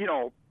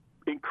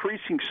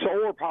increasing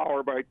solar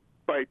power by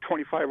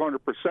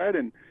 2,500%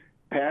 and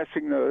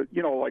passing the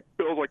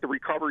bills like the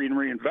Recovery and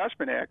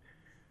Reinvestment Act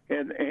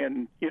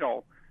and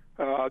the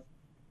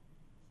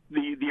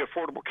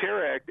Affordable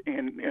Care Act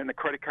and the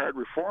Credit Card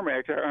Reform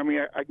Act. I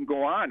mean, I can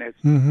go on as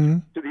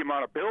to the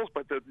amount of bills,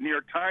 but the New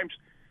York Times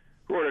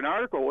wrote an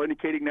article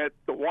indicating that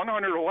the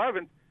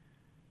 111th,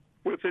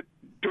 with it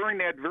during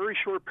that very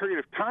short period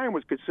of time,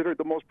 was considered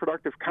the most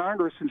productive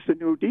Congress since the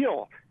New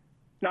Deal.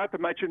 Not to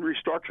mention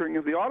restructuring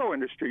of the auto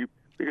industry,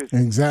 because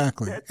and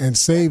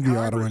save the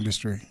auto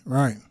industry,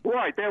 right?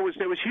 Right, that was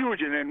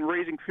huge, and then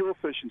raising fuel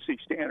efficiency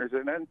standards,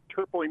 and then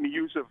tripling the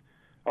use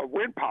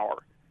wind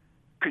power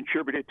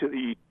contributed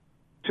to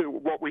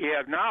what we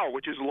have now,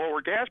 which is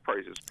lower gas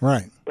prices.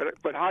 Right.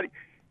 But how do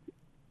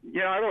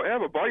I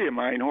have a buddy of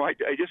mine who I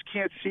just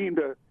can't seem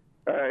to,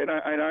 and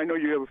I know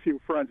you have a few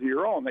friends of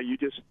your own that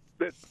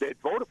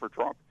voted for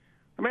Trump.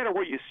 No matter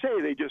what you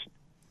say, they just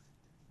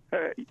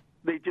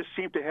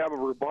seem to have a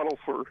rebuttal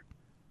for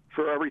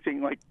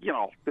everything. Like,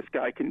 this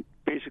guy can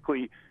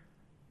basically,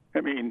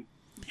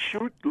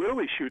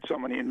 literally shoot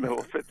somebody in the middle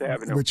of Fifth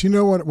Avenue. But you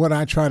know what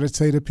I try to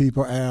say to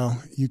people,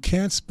 Al? You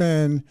can't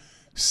spend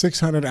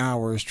 600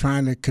 hours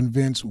trying to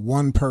convince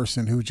one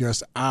person who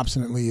just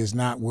obstinately is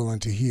not willing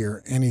to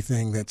hear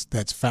anything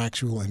that's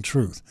factual and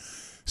truth.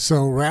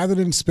 So rather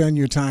than spend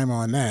your time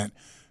on that,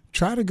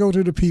 try to go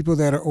to the people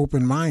that are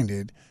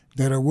open-minded,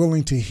 that are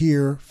willing to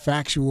hear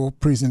factual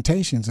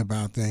presentations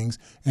about things,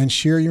 and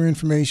share your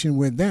information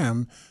with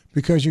them,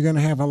 because you're going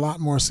to have a lot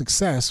more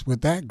success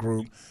with that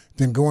group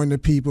than going to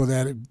people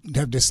that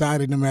have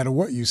decided no matter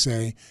what you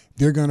say,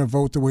 they're going to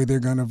vote the way they're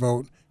going to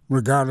vote,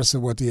 regardless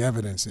of what the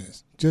evidence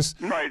is.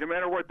 Right. No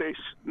matter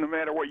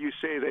what you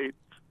say,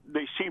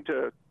 they seem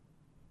to,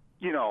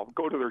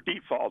 go to their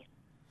default.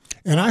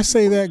 And I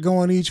say that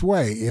going each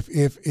way.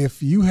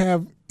 If you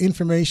have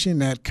information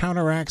that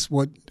counteracts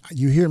what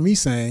you hear me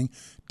saying,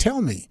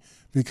 tell me,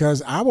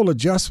 because I will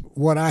adjust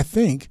what I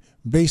think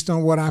based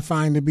on what I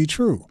find to be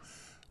true.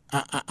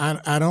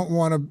 I don't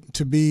want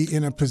to be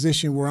in a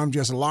position where I'm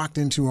just locked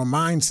into a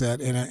mindset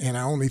and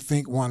I only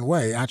think one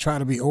way. I try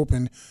to be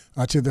open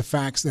to the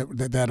facts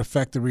that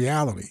affect the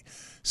reality.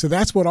 So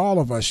that's what all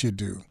of us should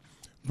do.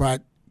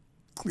 But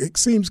it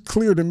seems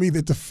clear to me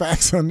that the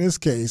facts on this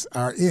case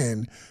are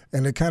in,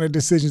 and the kind of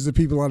decisions that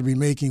people ought to be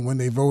making when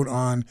they vote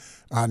on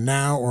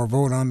now or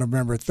vote on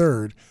November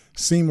 3rd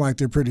seem like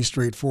they're pretty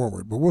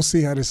straightforward. But we'll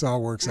see how this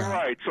all works out.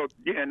 Right. So,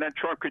 and then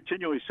Trump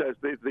continually says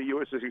the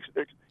U.S. is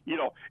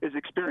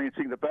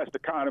experiencing the best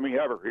economy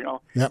ever.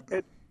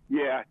 Yep.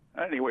 Yeah.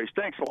 Anyways,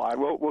 thanks a lot.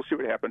 We'll see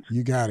what happens.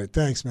 You got it.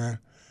 Thanks, man.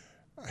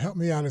 Help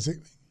me out.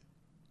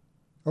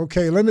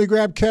 Okay, let me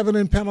grab Kevin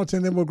in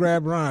Pendleton, then we'll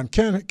grab Ron.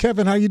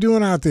 Kevin, how you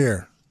doing out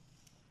there?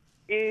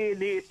 Hey,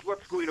 Nate,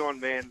 what's going on,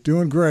 man?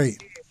 Doing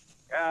great.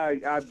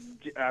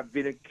 I've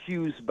been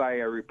accused by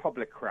a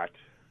Republican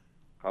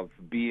of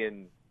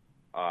being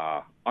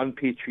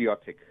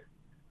unpatriotic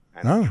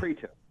and a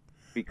traitor.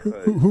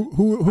 Because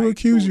who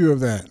accused you of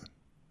that?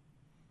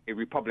 A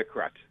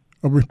Republican.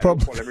 A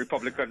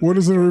Republican. What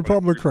is a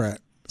Republican?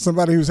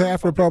 Somebody who's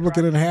half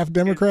Republican and half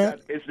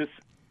Democrat?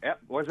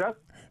 What's that?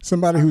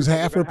 Somebody who's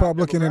half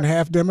Republican and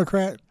half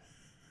Democrat?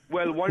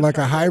 Well, like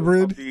a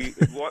hybrid?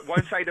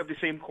 One side of the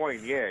same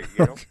coin, yeah.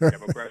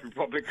 Democrat,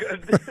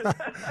 Republican.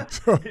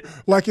 So,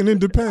 like an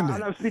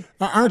independent.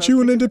 Aren't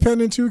you an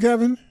independent too,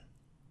 Kevin?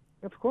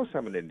 Of course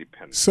I'm an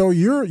independent. So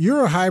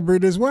you're a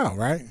hybrid as well,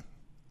 right?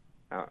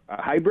 A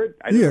hybrid?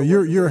 Yeah,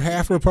 you're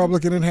half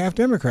Republican and half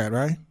Democrat,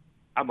 right?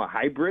 I'm a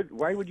hybrid?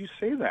 Why would you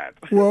say that?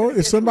 Well,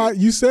 if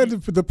you said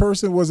the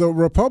person was a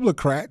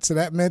Republican, so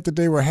that meant that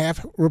they were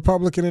half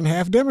Republican and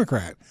half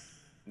Democrat.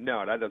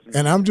 No, that doesn't.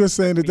 And I'm just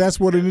saying that's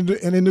what an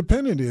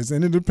independent is.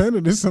 An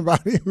independent is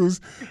somebody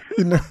who's,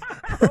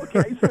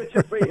 Okay, so it's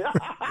just me.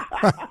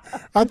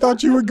 I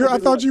thought you would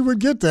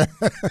get that.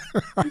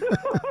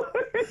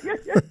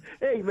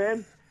 Hey,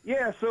 man.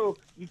 Yeah. So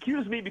he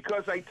accused me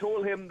because I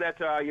told him that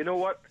you know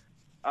what.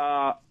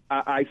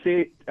 I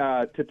say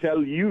to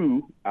tell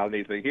you, Al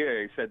Nathan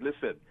here, he said,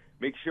 listen,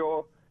 make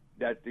sure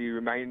that they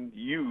remind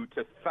you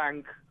to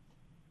thank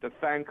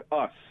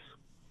us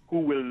who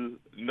will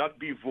not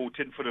be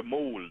voting for the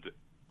mold.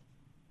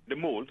 The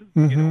mold,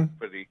 mm-hmm.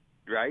 For the,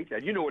 right?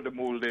 And you know what the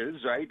mold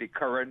is, right? The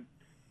current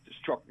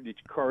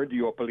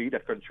duopoly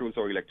that controls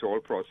our electoral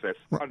process.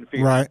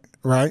 Right.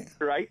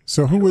 Right?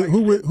 So who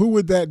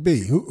would that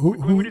be? Who?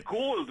 Going with the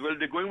gold. Well,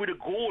 they're going with the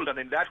gold, and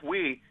in that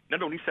way,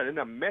 not only sending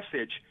a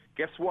message,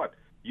 guess what?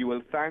 You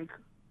will thank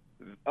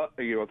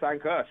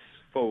us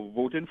for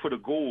voting for the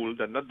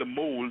gold and not the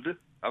mold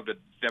of the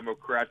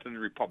Democrat and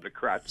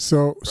Republican.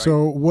 So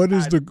what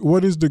is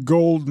the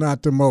gold,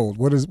 not the mold?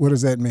 What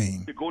does that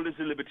mean? The gold is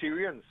the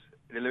libertarians.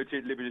 The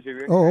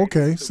libertarians. Oh,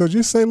 okay. So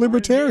just say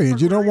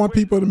libertarians. You don't want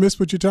people to miss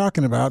what you're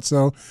talking about.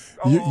 So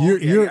you're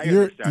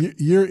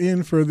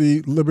in for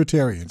the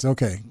libertarians.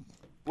 Okay.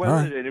 Well,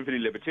 right. In for the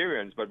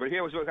libertarians, but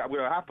here's what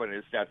will happen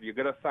is that you're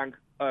going to thank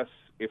us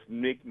if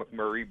Nick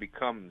McMurray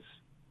becomes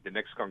the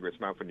next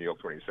congressman for New York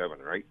 27,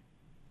 right?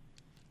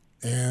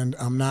 And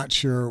I'm not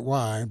sure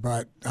why,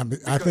 but I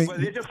think... Well,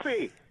 they just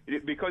say,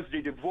 because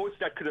the votes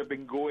that could have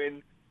been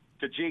going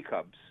to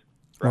Jacobs,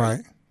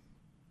 right?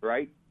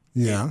 Right?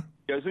 Yeah.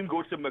 It doesn't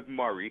go to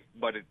McMurray,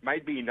 but it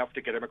might be enough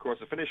to get him across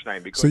the finish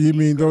line. Because so you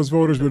mean those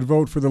voters would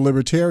vote for the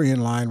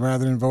Libertarian line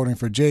rather than voting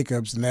for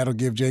Jacobs, and that'll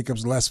give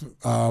Jacobs less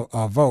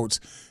votes,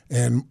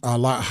 and a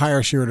lot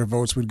higher share of the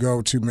votes would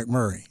go to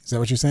McMurray. Is that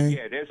what you're saying?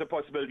 Yeah, there's a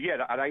possibility.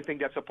 Yeah, and I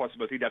think that's a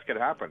possibility that could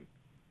happen.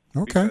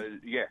 Okay. Because,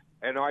 yeah,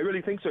 and I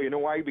really think so. You know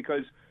why?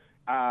 Because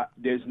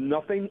there's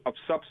nothing of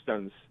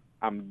substance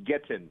I'm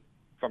getting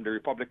from the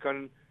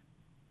Republican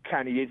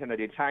candidates, and at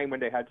a time when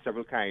they had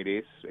several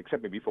candidates,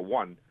 except maybe for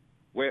one,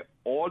 where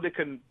all they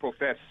can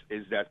profess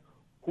is that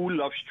who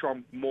loves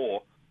Trump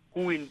more,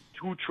 who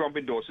Trump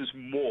endorses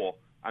more,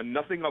 and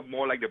nothing of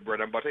more like the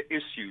bread and butter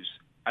issues.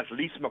 At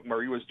least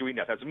McMurray was doing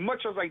that. As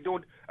much as I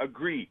don't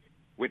agree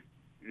with,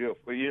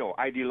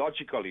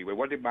 ideologically with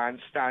what the man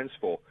stands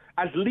for,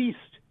 at least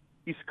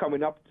he's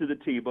coming up to the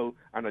table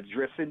and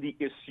addressing the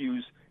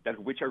issues that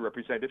which a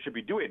representative should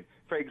be doing.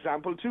 For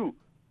example, too,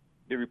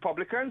 the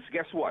Republicans,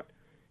 guess what?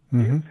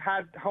 They've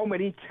had how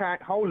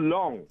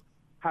long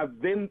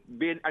have they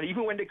been, and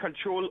even when they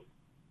control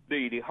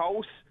the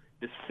House,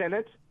 the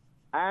Senate,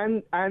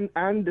 and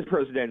the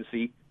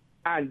presidency,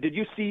 and did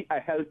you see a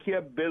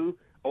healthcare bill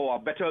or a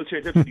better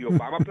alternative to the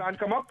Obama plan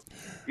come up?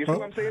 You see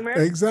what I'm saying, man?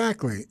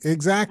 Exactly.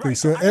 Right.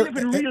 So I live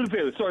in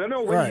Realville, so I don't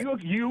know when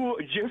right. you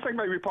just like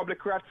my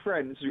Republican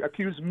friends, you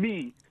accuse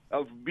me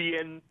of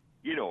being,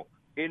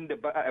 in the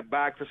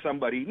bag for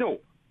somebody. No,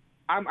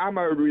 I'm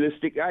a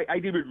realistic. I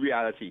deal with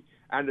reality,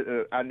 and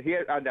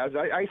as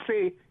I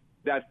say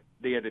that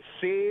they are the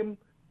same,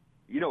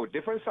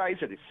 different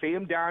sides of the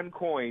same darn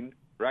coin,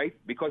 right?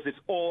 Because it's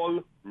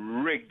all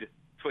rigged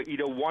for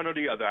either one or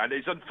the other. And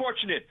it's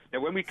unfortunate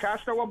that when we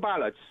cast our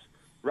ballots,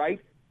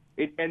 right,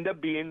 it end up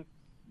being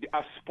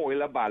a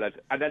spoiler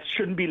ballot. And that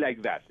shouldn't be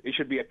like that. It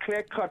should be a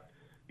clear-cut,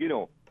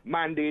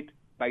 mandate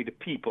by the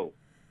people.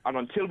 And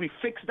until we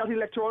fix that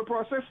electoral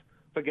process,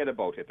 forget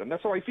about it. And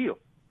that's how I feel.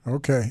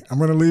 Okay. I'm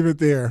going to leave it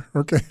there.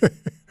 Okay.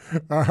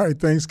 All right.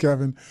 Thanks,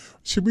 Kevin.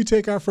 Should we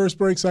take our first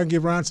break so I can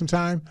give Ron some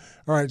time?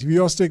 All right. If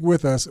you all stick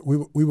with us,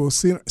 we will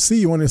see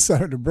you on the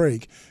side of the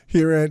break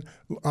here at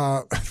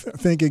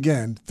Think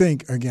Again.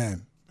 Think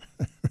Again.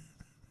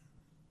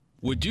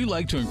 Would you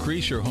like to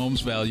increase your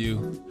home's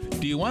value?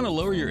 Do you want to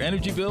lower your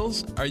energy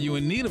bills? Are you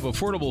in need of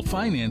affordable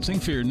financing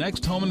for your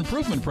next home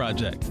improvement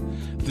project?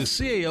 The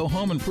CAO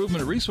Home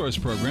Improvement Resource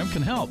Program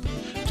can help.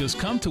 Just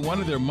come to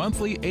one of their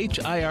monthly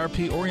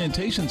HIRP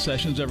orientation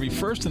sessions every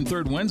first and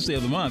third Wednesday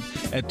of the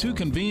month at 2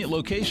 convenient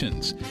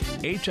locations.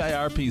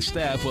 HIRP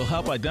staff will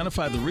help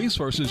identify the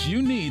resources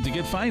you need to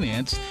get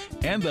financed,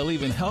 and they'll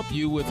even help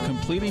you with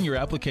completing your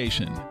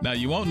application. Now,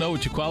 you won't know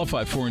what you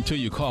qualify for until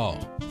you call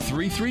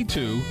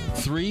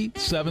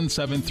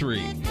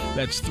 332-3773.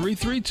 That's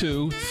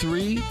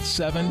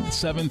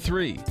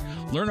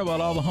 332-3773. Learn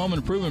about all the home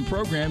improvement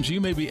programs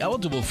you may be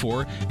eligible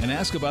for and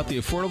ask about the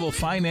affordable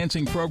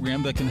financing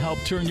program that can help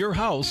turn your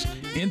house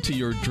into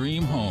your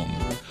dream home.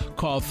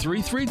 Call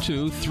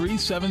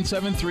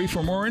 332-3773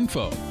 for more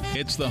info.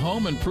 It's the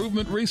Home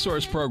Improvement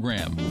Resource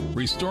Program,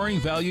 restoring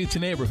value to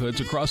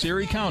neighborhoods across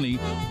Erie County,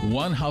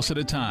 one house at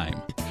a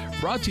time.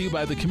 Brought to you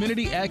by the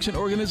Community Action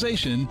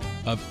Organization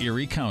of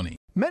Erie County.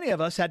 Many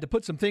of us had to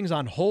put some things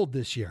on hold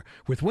this year.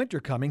 With winter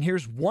coming,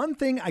 here's one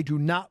thing I do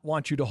not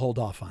want you to hold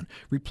off on: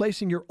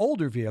 replacing your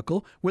older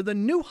vehicle with a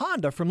new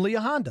Honda from Leah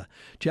Honda.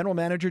 General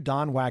Manager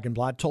Don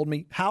Wagenblad told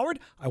me, "Howard,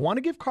 I want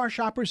to give car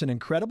shoppers an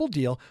incredible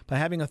deal by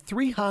having a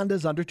 3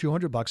 Hondas under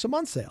 $200 a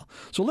month sale.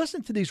 So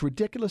listen to these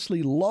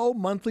ridiculously low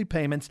monthly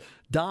payments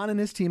Don and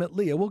his team at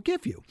Leah will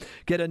give you.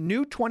 Get a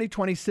new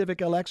 2020 Civic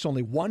LX,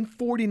 only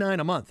 $149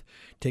 a month.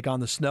 Take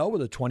on the snow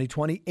with a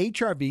 2020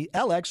 HRV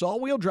LX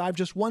all-wheel drive,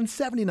 just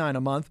 $179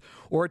 a month,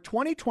 or a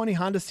 2020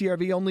 Honda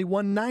CRV, only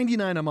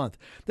 $199 a month.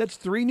 That's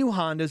 3 new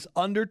Hondas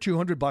under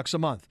 $200 a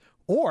month.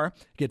 Or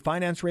get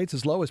finance rates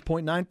as low as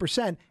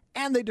 0.9%,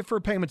 and they defer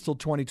payments till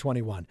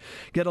 2021.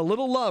 Get a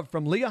little love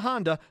from Leah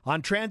Honda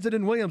on Transit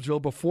in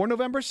Williamsville before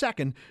November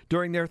 2nd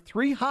during their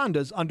 3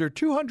 Hondas under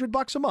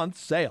 $200 a month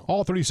sale.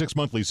 All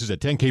 36-month leases at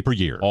 $10,000 per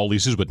year. All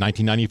leases with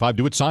 $19.95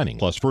 due at signing,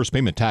 plus first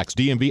payment, tax,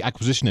 DMV,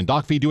 acquisition, and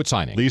doc fee due at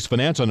signing. Lease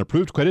finance on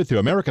approved credit through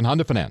American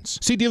Honda Finance.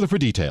 See dealer for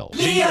details.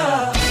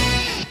 Leah!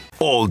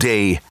 All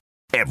day,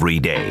 every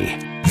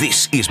day.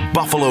 This is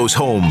Buffalo's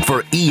home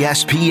for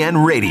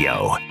ESPN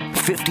Radio.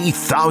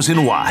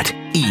 50,000 watt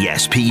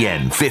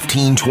ESPN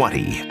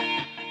 1520.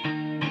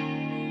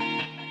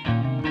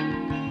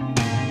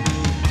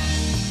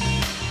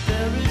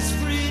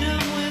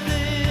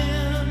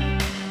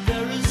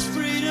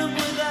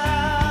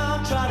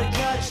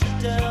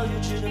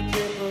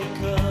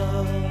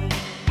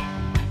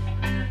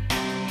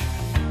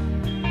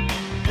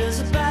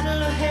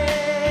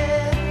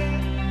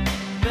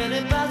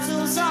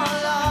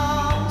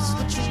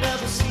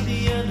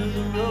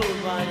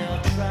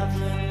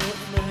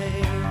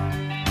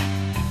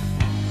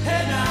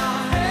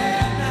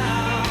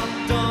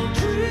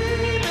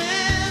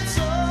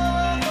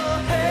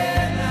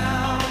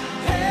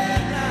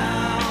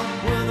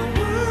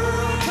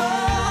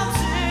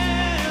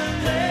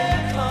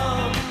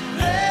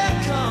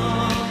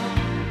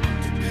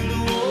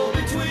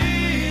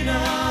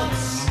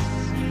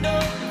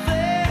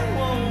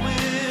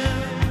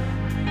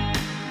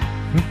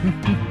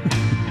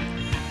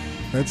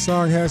 That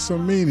song has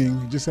some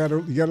meaning. You got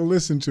to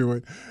listen to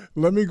it.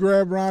 Let me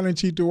grab Ron and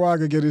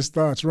Cheektowaga, get his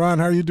thoughts. Ron,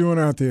 how are you doing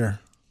out there?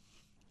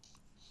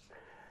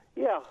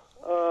 Yeah,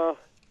 a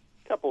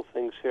couple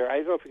things here. I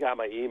don't know if you got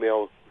my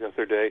email the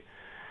other day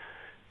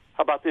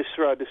about this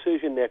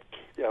decision that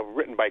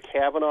written by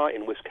Kavanaugh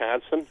in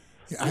Wisconsin.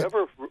 You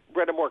ever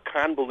read a more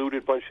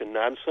convoluted bunch of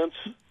nonsense?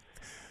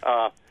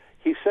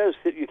 he says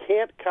that you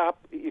can't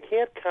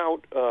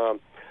count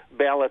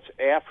ballots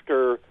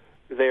after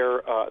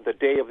the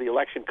day of the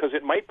election because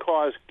it might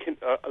cause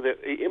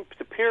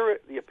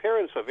the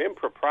appearance of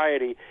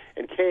impropriety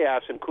and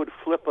chaos and could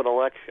flip an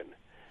election.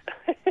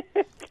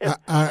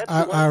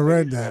 I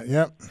read that.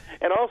 Yep.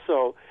 And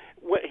also,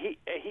 he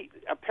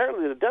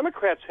apparently the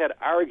Democrats had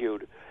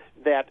argued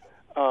that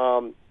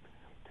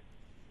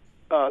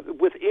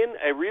within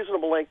a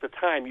reasonable length of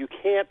time you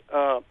can't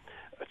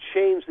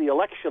change the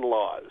election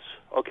laws.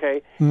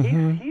 Okay,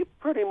 he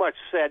pretty much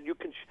said you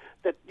can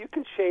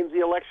change the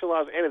election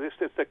laws, and it's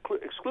the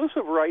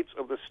exclusive rights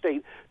of the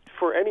state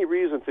for any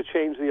reason to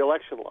change the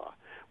election law.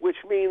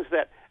 Which means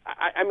that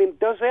I mean,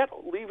 does that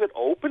leave it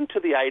open to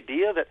the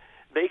idea that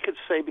they could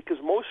say, because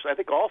I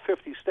think all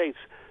 50 states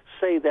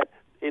say that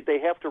they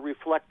have to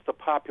reflect the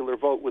popular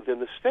vote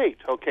within the state.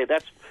 Okay,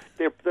 but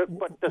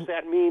does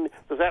that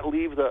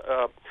leave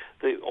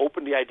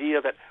the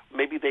idea that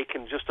maybe they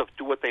can just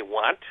do what they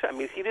want? I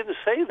mean, he didn't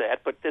say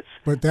that,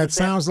 but that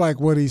sounds like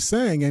what he's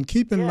saying. And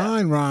keep in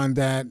mind, Ron,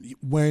 that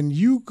when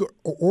you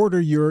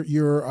order your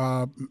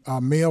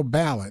mail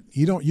ballot,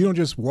 you don't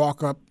just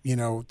walk up,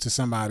 to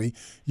somebody.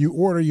 You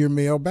order your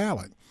mail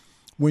ballot.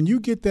 When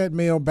you get that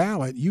mail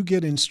ballot, you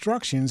get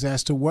instructions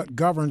as to what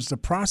governs the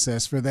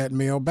process for that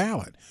mail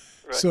ballot.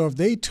 Right. So if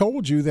they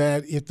told you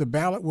that if the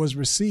ballot was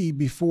received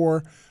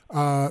before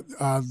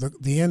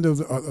the end of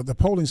the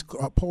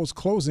polls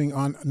closing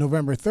on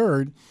November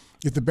 3rd,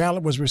 if the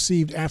ballot was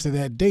received after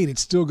that date,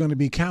 it's still going to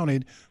be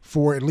counted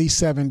for at least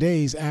 7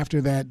 days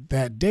after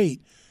that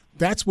date.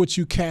 That's what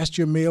you cast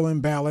your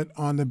mail-in ballot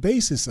on the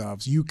basis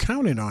of. You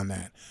counted on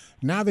that.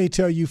 Now they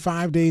tell you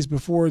 5 days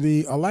before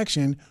the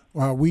election,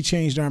 we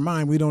changed our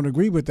mind. We don't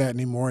agree with that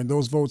anymore, and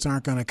those votes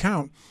aren't going to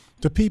count.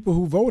 The people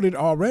who voted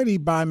already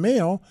by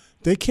mail,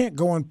 they can't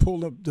go and pull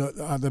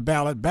the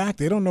ballot back.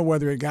 They don't know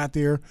whether it got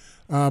there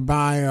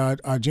by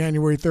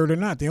January 3rd or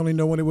not. They only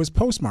know when it was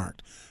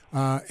postmarked.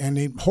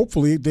 And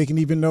hopefully they can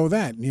even know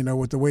that,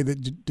 with the way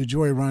that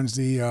DeJoy runs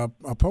the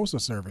Postal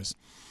Service.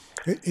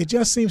 It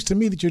just seems to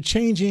me that you're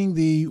changing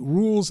the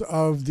rules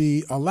of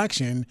the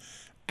election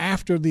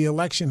after the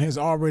election has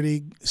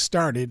already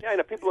started. Yeah, and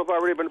the people have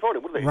already been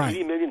voting. What are they, right.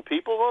 80 million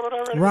people voted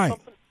already? Right. Or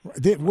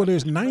something? Well,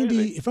 there's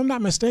 90, if I'm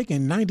not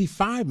mistaken,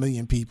 95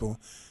 million people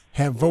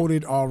have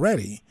voted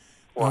already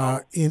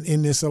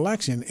in this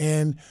election.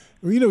 And,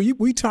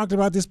 we talked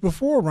about this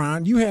before,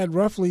 Ron. You had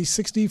roughly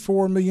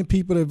 64 million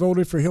people that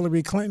voted for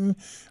Hillary Clinton,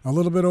 a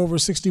little bit over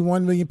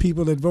 61 million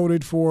people that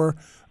voted for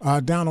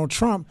Donald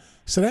Trump.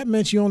 So that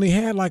meant you only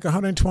had like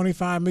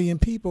 125 million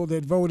people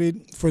that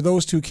voted for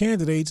those two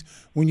candidates.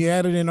 When you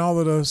added in all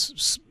of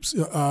those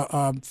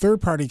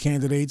third-party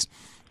candidates,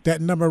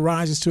 that number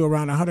rises to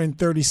around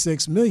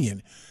 136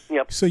 million.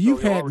 Yep. So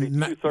you've had already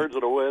 2/3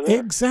 of the way there.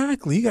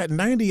 Exactly. You got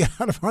 90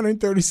 out of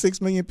 136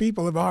 million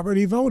people have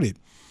already voted.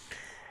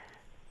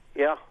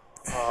 Yeah.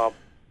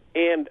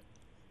 And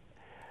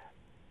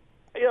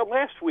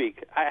last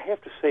week, I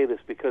have to say this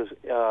because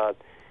I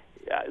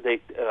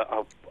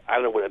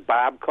don't know what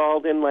Bob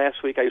called in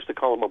last week. I used to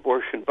call him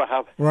Abortion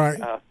Bob.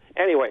 Right.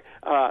 Anyway,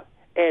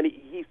 and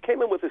he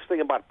came in with this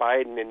thing about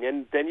Biden,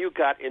 and then you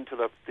got into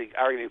the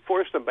argument. You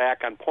forced him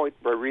back on point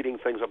by reading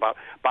things about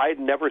Biden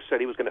never said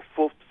he was going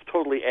to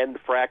totally end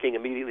fracking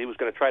immediately. He was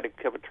going to try to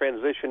have a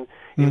transition.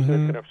 He was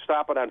going to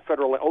stop it on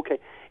federal. Okay,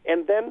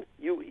 and then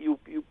you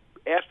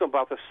asked him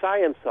about the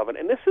science of it,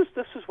 and this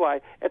is why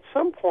at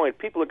some point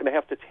people are going to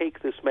have to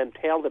take this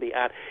mentality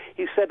on.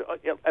 He said,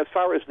 as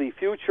far as the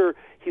future,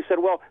 he said,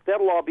 well,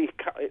 that'll all be.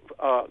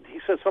 He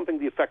said something to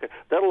the effect of,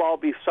 that'll all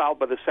be solved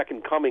by the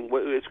second coming.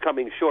 It's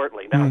coming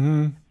shortly.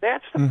 Now,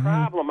 that's the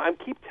problem. I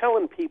keep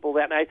telling people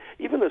that, and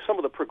even some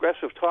of the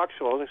progressive talk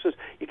shows, I says,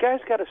 you guys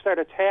got to start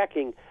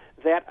attacking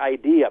that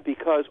idea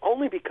because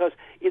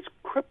it's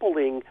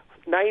crippling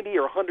 90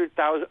 or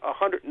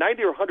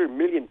 100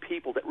 million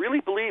people that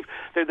really believe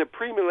they're the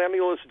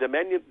premillennialist,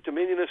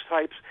 dominionist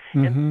types.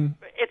 And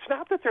it's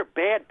not that they're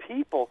bad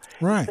people,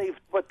 right?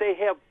 But they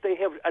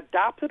have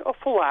adopted a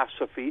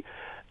philosophy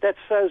that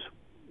says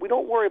we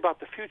don't worry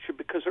about the future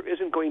because there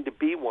isn't going to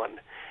be one.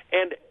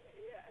 And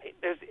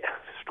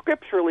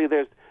scripturally,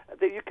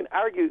 you can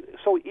argue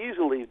so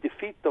easily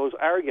defeat those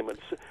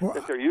arguments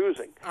that they're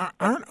using.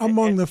 Aren't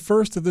among the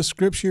first of the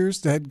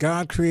scriptures that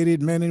God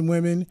created men and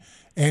women,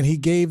 and He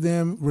gave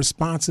them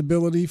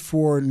responsibility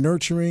for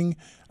nurturing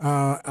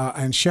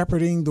and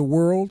shepherding the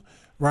world,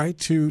 right?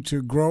 To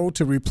grow,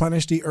 to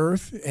replenish the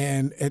earth,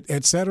 and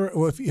et cetera.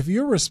 Well, if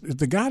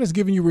the God has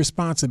given you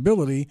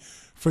responsibility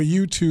for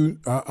you to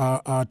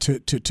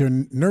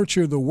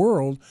nurture the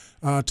world,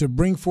 to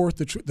bring forth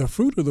the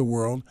fruit of the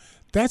world,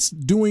 that's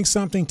doing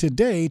something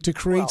today to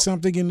create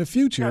something in the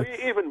future.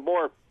 Even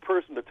more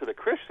personal to the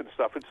Christian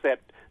stuff, it's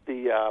that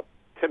the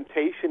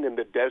temptation in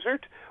the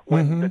desert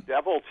when the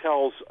devil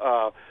tells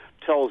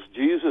tells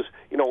Jesus,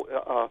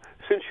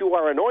 since you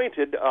are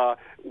anointed,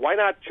 why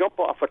not jump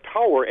off a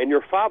tower and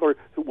your Father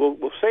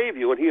will save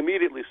you? And he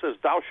immediately says,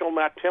 "Thou shalt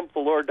not tempt the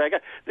Lord thy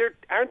God."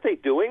 Aren't they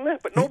doing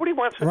that? But nobody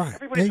wants to. Right.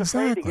 Everybody's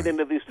Exactly. afraid to get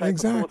into these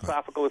types of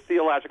philosophical or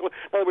theological. In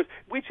other words,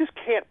 we just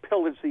can't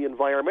pillage the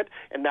environment,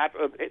 and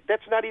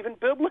that's not even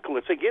biblical.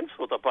 It's against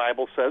what the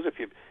Bible says. If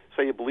you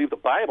say you believe the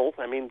Bible,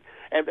 but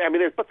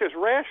there's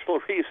rational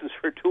reasons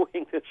for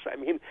doing this.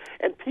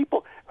 And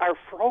people are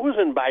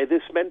frozen by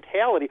this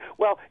mentality.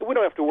 Well, we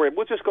don't have to worry.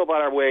 We'll just go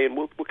about our way, and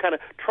we'll kind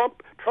of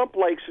Trump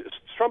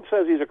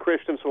says he's a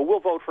Christian, so we'll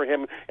vote for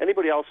him.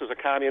 Anybody else is a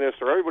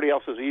communist, or everybody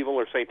else is evil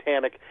or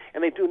satanic,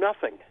 and they do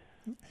nothing.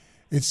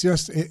 It's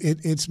just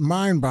it's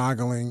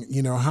mind-boggling,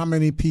 how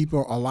many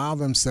people allow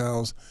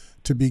themselves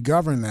to be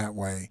governed that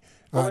way.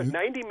 Well, there's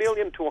 90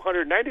 to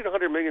 100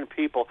 million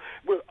people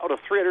out of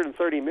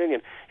 330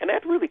 million, and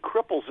that really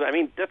cripples.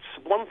 That's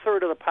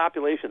 1/3 of the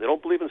population. They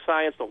don't believe in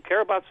science, don't care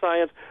about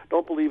science,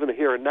 don't believe in the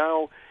here and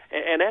now,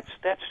 and that's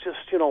just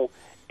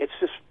it's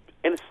just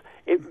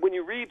when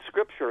you read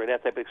Scripture and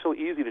that it's so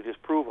easy to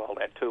disprove all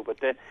that too.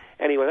 But then,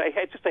 anyway, I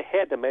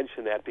had to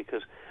mention that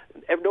because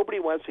nobody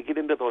wants to get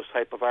into those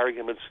type of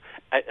arguments.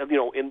 I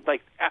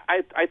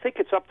think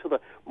it's up to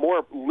the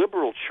more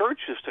liberal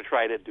churches to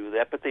try to do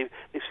that, but they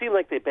seem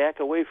like they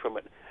back away from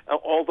it.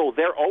 Although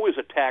they're always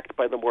attacked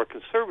by the more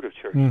conservative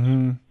churches.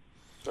 Mm-hmm.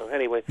 So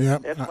anyway,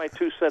 Yep. That's my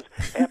 2 cents.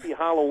 Happy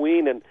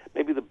Halloween, and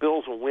maybe the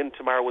Bills will win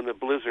tomorrow in the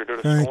blizzard or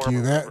the Thank storm.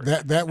 you.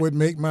 That would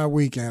make my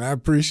weekend. I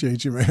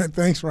appreciate you, man.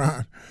 Thanks,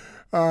 Ron.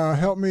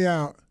 Help me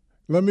out.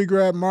 Let me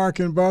grab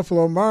Mark in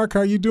Buffalo. Mark,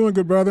 how you doing,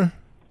 good brother?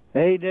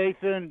 Hey,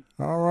 Nathan.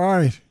 All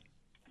right.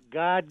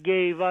 God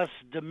gave us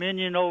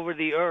dominion over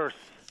the earth.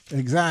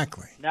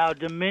 Exactly. Now,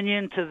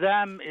 dominion to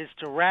them is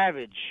to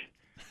ravage.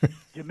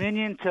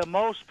 Dominion to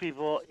most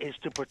people is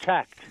to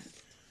protect.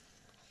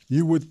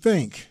 You would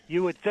think.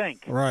 You would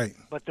think. Right.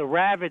 But the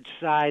ravage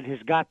side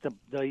has got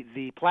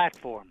the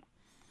platform.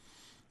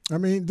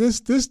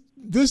 This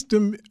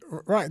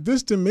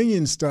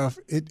dominion stuff.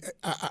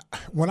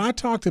 When I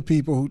talk to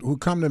people who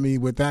come to me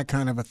with that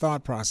kind of a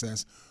thought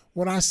process,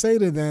 what I say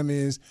to them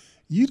is,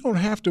 you don't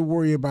have to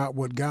worry about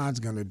what God's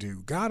going to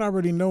do. God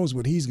already knows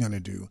what He's going to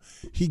do.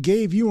 He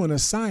gave you an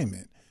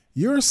assignment.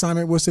 Your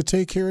assignment was to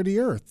take care of the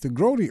earth, to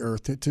grow the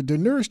earth, to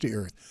nourish the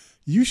earth.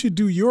 You should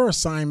do your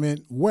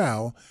assignment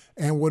well,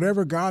 and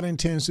whatever God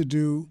intends to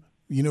do,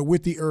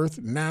 with the earth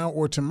now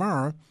or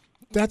tomorrow,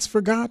 that's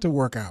for God to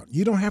work out.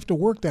 You don't have to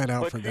work that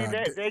out for God.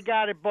 They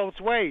got it both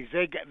ways.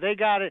 They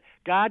got it.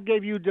 God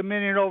gave you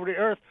dominion over the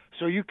earth,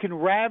 so you can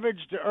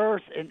ravage the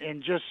earth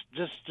and just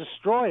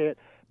destroy it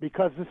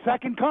because the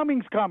second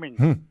coming's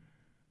coming.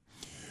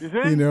 You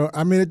see?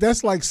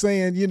 That's like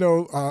saying,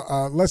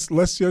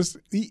 let's just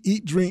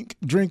eat, drink,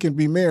 and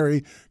be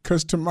merry,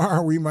 because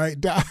tomorrow we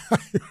might die.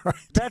 Right?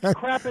 That's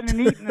crapping and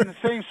eating in the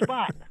same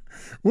spot.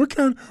 What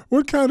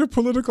kind of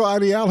political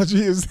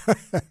ideology is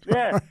that?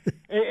 Yeah,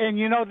 and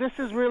this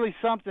is really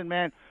something,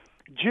 man.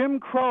 Jim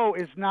Crow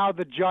is now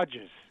the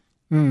judges.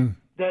 Mm.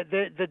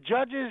 The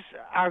judges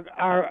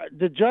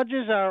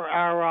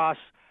are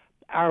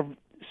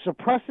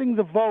suppressing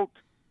the vote.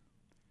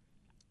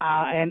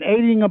 And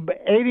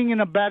aiding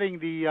and abetting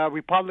the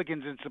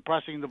Republicans in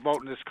suppressing the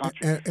vote in this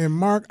country. And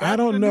Mark, that's I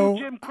don't know.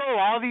 Jim Crow,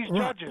 all these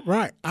judges.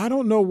 Right. I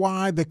don't know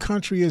why the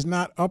country is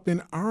not up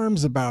in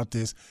arms about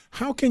this.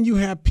 How can you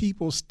have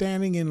people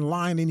standing in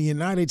line in the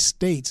United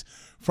States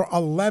for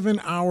 11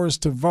 hours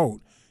to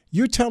vote?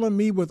 You're telling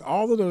me with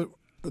all of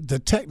the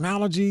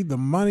technology, the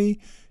money,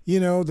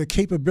 the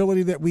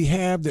capability that we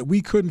have, that we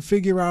couldn't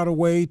figure out a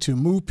way to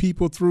move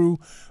people through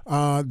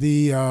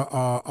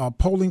the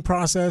polling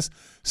process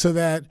so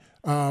that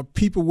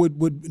people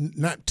would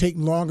not take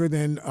longer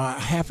than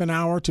half an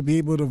hour to be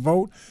able to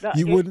vote? No,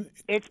 wouldn't.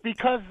 It's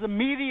because the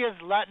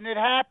media's letting it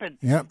happen.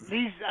 Yep.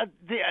 These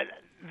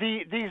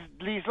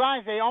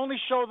lines, they only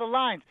show the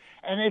lines,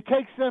 and it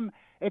takes them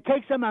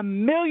a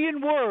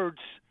million words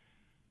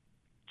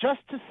just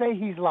to say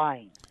he's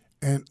lying.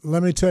 And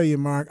let me tell you,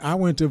 Mark, I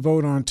went to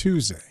vote on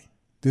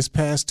this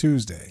past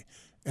Tuesday,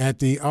 on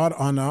the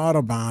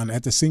Autobahn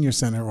at the senior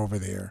center over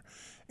there.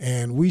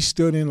 And we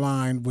stood in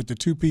line with the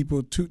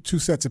two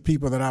sets of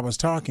people that I was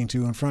talking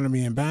to in front of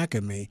me and back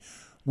of me.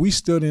 We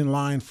stood in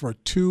line for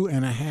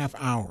 2.5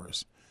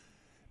 hours.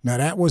 Now,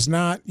 that was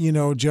not,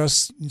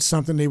 just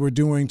something they were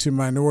doing to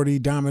minority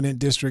dominant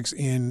districts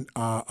in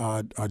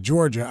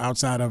Georgia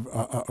outside of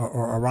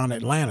or around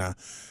Atlanta.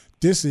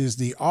 This is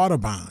the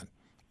Autobahn.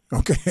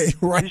 Okay,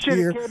 right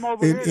here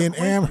in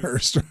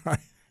Amherst,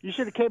 right? You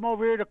should have came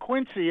over here to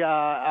Quincy,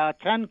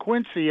 10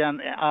 Quincy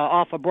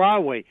off of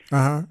Broadway.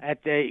 Uh-huh.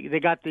 They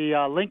got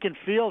the Lincoln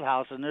Field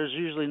House, and there's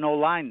usually no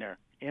line there.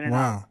 In and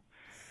out.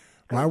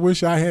 Well, I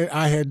wish I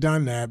had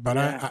done that, but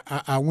yeah.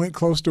 I went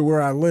close to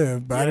where I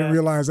live, but I didn't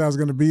realize I was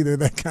going to be there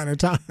that kind of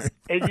time.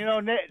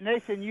 And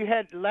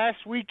Nathan,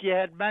 last week you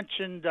had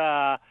mentioned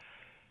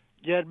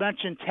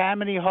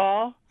Tammany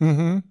Hall.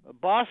 Mm-hmm.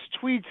 Boss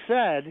Tweed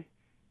said,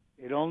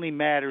 "It only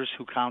matters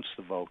who counts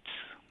the votes."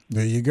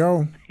 There you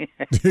go.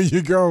 There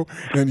you go.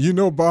 And you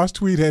know, Boss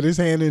Tweed had his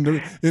hand in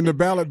the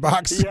ballot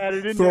box, He had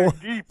it in there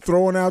deep.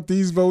 throwing out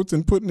these votes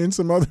and putting in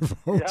some other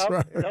votes. Yep.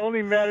 Right? It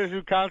only matters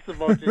who counts the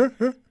votes.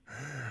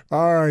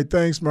 All right.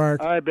 Thanks,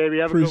 Mark. All right, baby.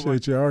 Have a good one.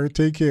 Appreciate you. All right.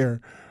 Take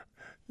care.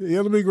 Yeah,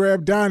 let me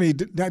grab Donnie.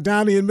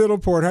 Donnie in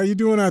Middleport. How you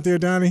doing out there,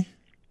 Donnie?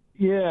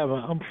 Yeah, but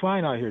I'm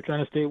fine out here,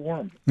 trying to stay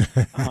warm.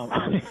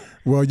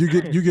 Well,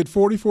 you get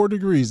 44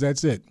 degrees.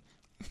 That's it.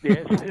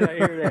 Yes, I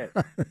hear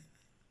that.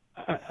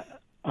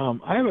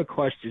 I have a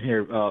question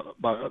here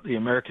about the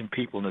American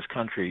people in this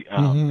country.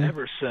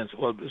 Ever since,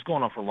 well, it's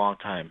going on for a long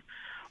time,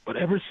 but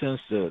ever since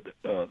the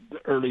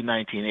early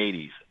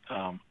 1980s,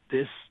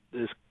 this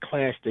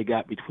clash they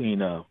got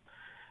between,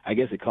 I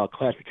guess they call it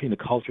clash between the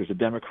cultures, the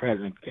Democrats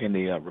and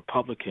the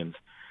Republicans.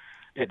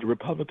 That the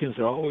Republicans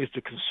are always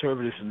the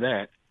conservatives in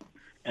that,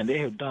 and they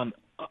have done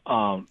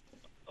a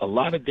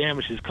lot of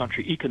damage to this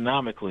country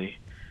economically,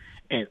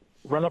 and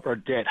run up our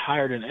debt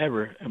higher than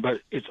ever.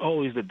 But it's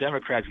always the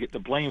Democrats get the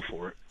blame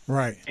for it.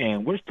 Right.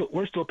 And we're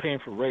still paying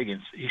for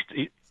Reagan's.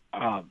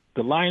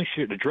 The lion's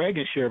share, the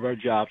dragon share of our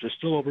jobs are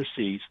still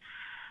overseas.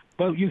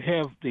 But you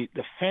have the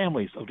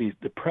families of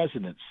the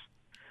presidents,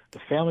 the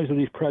families of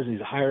these presidents,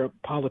 the higher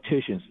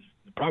politicians,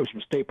 probably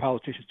some state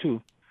politicians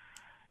too.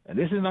 And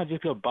this is not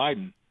just about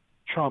Biden,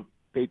 Trump.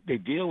 They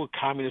deal with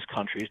communist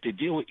countries. They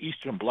deal with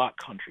Eastern Bloc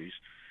countries.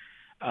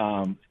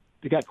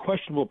 They got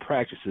questionable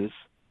practices,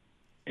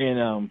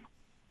 and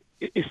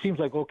it seems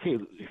like, okay,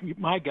 if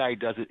my guy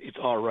does it, it's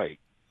all right.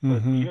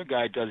 But your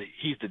guy does it,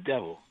 he's the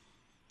devil.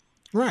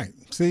 Right.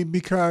 See,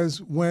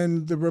 because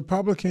when the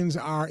Republicans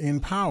are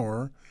in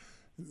power,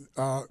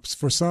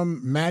 for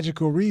some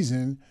magical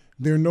reason,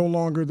 they're no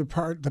longer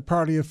the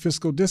party of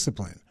fiscal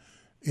discipline.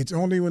 It's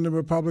only when the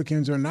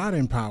Republicans are not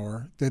in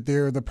power that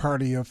they're the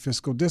party of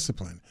fiscal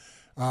discipline.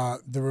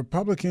 The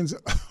Republicans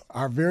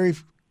are very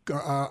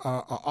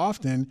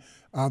often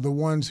the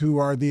ones who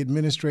are the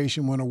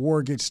administration when a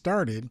war gets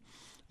started,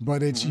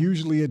 but it's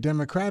usually a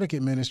Democratic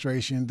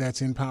administration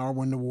that's in power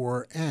when the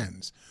war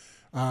ends.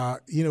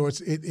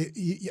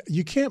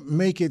 You can't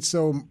make it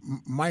so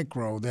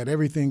micro that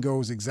everything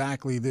goes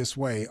exactly this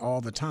way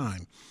all the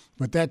time,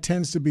 but that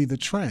tends to be the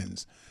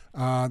trends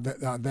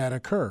that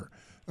occur.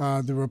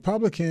 The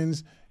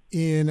Republicans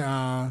in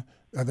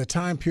the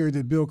time period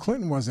that Bill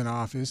Clinton was in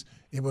office,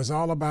 it was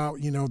all about,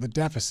 the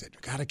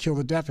deficit. Got to kill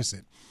the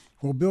deficit.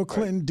 Well, Bill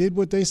Clinton did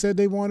what they said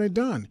they wanted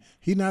done.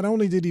 He not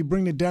only did he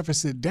bring the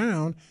deficit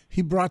down,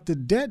 he brought the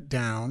debt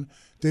down.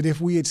 That if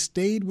we had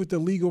stayed with the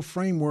legal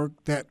framework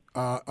that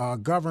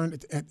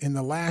governed in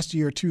the last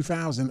year,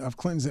 2000, of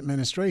Clinton's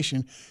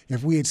administration,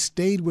 if we had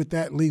stayed with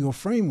that legal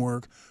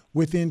framework,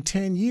 within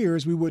 10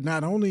 years, we would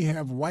not only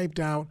have wiped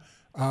out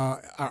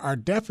our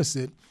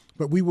deficit,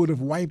 but we would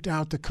have wiped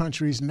out the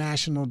country's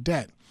national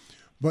debt.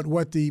 But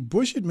what the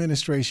Bush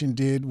administration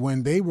did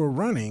when they were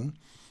running,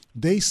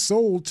 they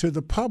sold to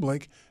the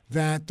public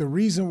that the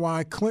reason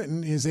why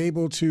Clinton is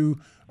able to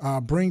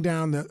bring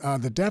down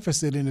the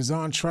deficit and is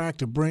on track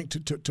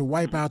to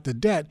wipe out the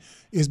debt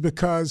is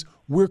because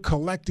we're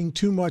collecting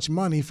too much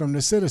money from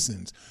the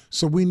citizens.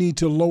 So we need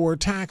to lower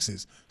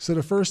taxes. So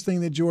the first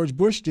thing that George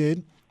Bush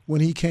did when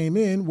he came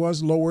in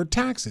was lower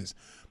taxes.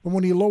 But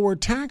when he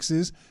lowered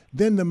taxes,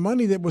 then the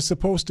money that was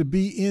supposed to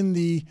be in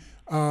the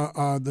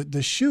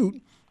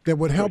chute that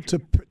would help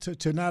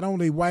to not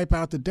only wipe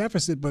out the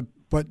deficit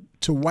but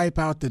to wipe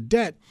out the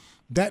debt,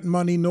 that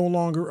money no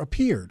longer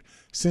appeared.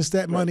 Since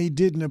that money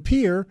didn't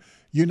appear,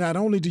 you not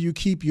only do you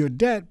keep your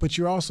debt, but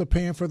you're also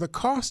paying for the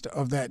cost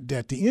of that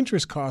debt, the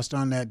interest cost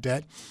on that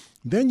debt.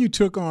 Then you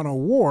took on a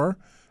war.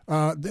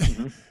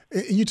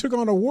 You took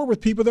on a war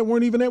with people that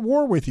weren't even at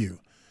war with you.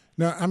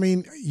 Now, I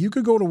mean, you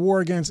could go to war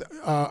against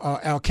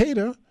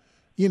Al-Qaeda,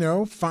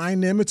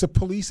 find them. It's a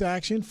police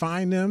action.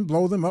 Find them,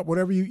 blow them up,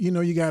 whatever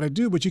you got to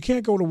do. But you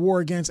can't go to war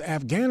against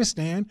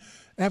Afghanistan.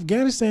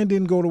 Afghanistan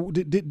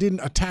didn't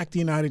attack the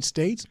United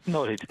States.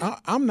 No, they didn't.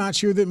 I'm not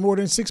sure that more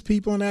than 6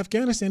 people in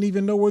Afghanistan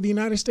even know where the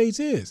United States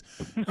is.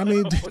 I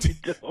mean,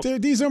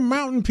 these are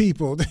mountain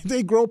people.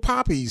 They grow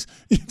poppies.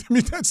 I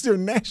mean, that's their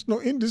national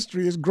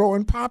industry, is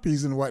growing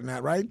poppies and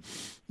whatnot, right?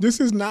 This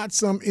is not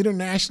some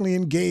internationally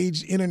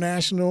engaged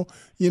international,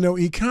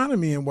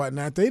 economy and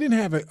whatnot. They didn't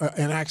have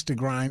an axe to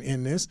grind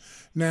in this.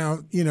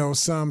 Now,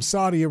 some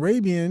Saudi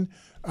Arabian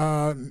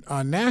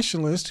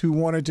nationalist who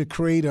wanted to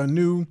create a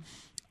new,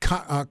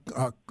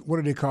 what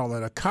do they call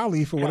it? A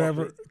caliph or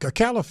whatever, a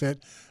caliphate,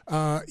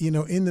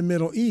 in the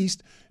Middle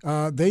East.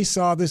 They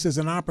saw this as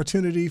an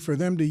opportunity for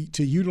them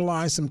to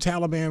utilize some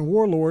Taliban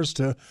warlords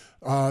to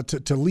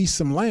lease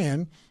some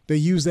land. They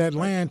used that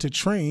land to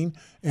train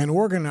and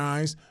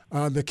organize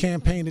the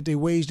campaign that they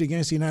waged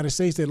against the United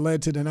States that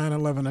led to the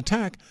 9/11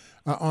 attack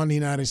on the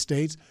United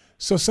States.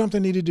 So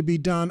something needed to be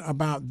done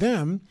about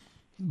them.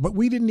 But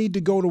we didn't need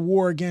to go to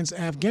war against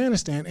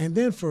Afghanistan. And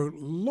then, for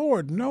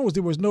Lord knows,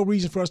 there was no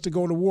reason for us to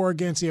go to war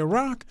against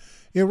Iraq.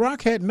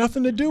 Iraq had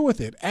nothing to do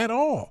with it at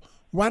all.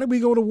 Why did we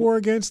go to war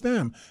against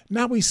them?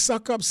 Now we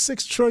suck up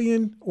 $6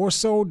 trillion or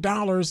so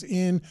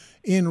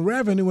in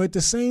revenue at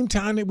the same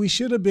time that we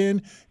should have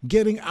been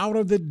getting out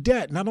of the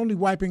debt. Not only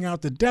wiping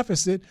out the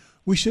deficit,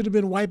 we should have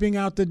been wiping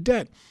out the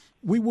debt.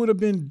 We would have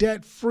been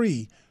debt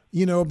free,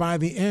 by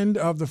the end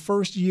of the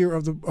first year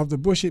of the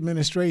Bush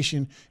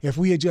administration if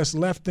we had just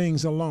left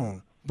things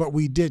alone. But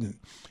we didn't.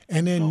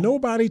 And then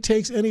nobody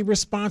takes any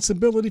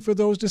responsibility for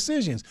those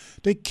decisions.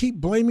 They keep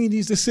blaming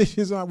these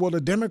decisions on, well,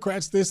 the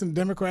Democrats this and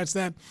Democrats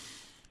that.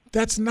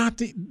 That's not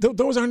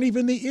those aren't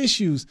even the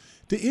issues.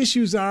 The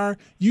issues are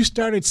you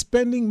started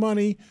spending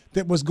money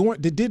that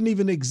didn't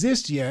even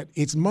exist yet.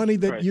 It's money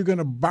that you're going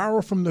to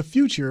borrow from the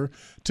future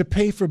to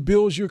pay for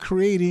bills you're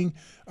creating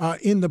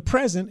in the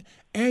present,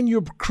 and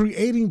you're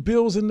creating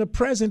bills in the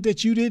present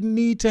that you didn't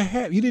need to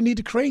have. You didn't need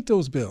to create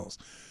those bills.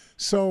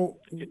 So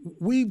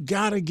we've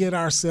got to get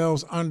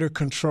ourselves under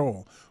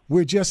control.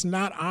 We're just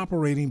not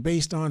operating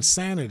based on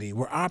sanity.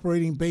 We're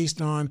operating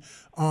based on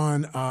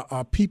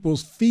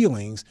people's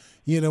feelings,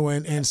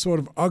 and sort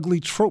of ugly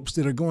tropes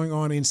that are going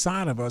on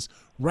inside of us,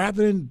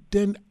 rather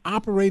than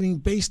operating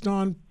based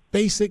on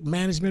basic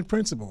management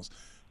principles.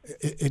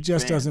 It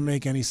just doesn't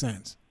make any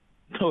sense.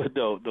 No, it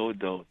don't. No,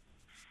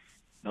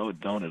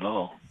 it don't at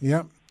all.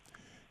 Yep.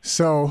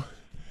 So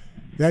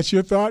that's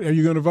your thought. Are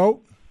you going to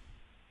vote?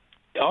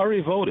 I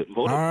already voted.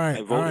 All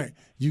right.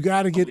 You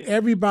got to get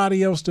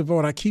everybody else to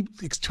vote. I keep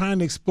trying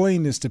to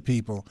explain this to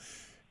people.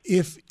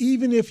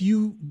 Even if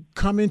you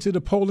come into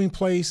the polling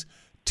place,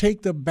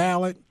 take the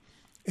ballot,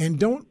 and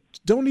don't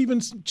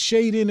even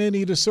shade in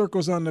any of the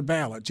circles on the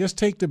ballot. Just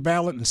take the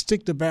ballot and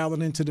stick the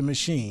ballot into the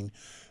machine.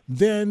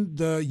 Then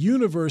the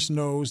universe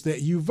knows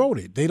that you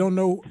voted. They don't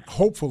know,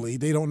 hopefully,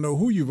 they don't know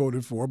who you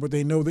voted for, but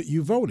they know that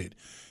you voted.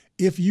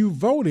 If you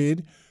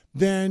voted,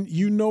 then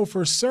you know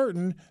for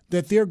certain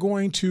that they're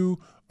going to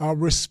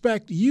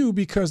respect you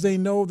because they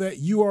know that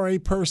you are a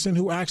person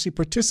who actually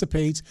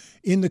participates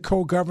in the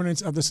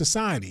co-governance of the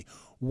society.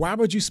 Why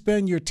would you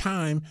spend your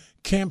time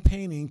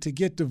campaigning to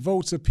get the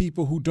votes of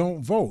people who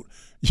don't vote?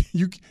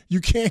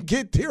 You can't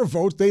get their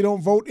votes. They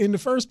don't vote in the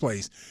first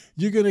place.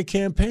 You're going to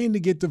campaign to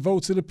get the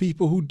votes of the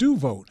people who do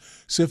vote.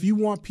 So if you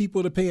want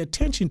people to pay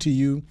attention to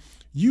you,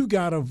 you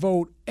got to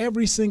vote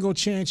every single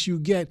chance you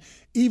get.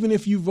 Even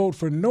if you vote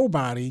for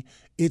nobody,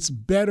 it's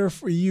better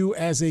for you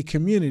as a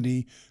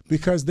community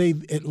because they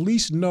at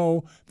least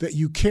know that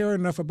you care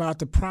enough about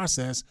the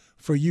process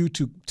for you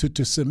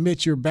to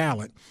submit your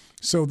ballot.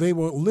 So they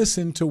will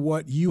listen to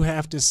what you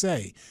have to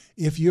say.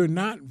 If you're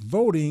not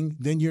voting,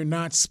 then you're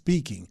not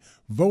speaking.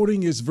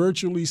 Voting is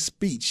virtually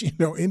speech,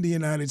 in the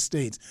United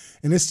States.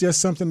 And it's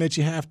just something that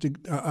you have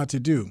to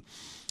do.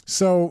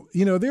 So,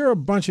 there are a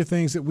bunch of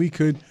things that we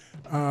could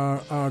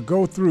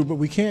go through, but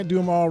we can't do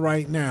them all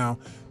right now.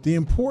 The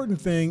important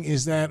thing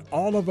is that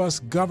all of us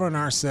govern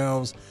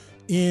ourselves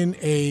in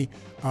a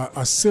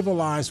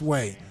civilized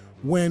way.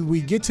 When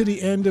we get to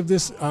the end of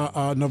this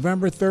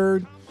November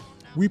 3rd,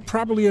 we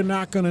probably are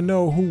not going to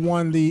know who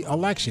won the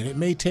election. It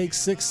may take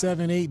 6,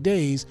 7, 8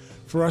 days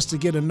for us to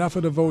get enough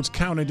of the votes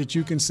counted that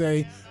you can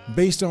say,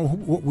 based on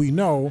what we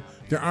know,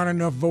 there aren't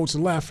enough votes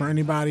left for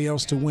anybody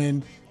else to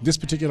win this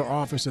particular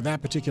office or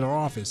that particular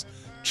office.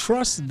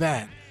 Trust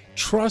that.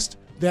 Trust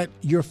that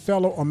your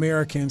fellow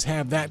Americans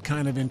have that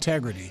kind of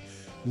integrity.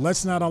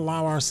 Let's not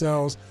allow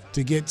ourselves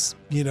to get,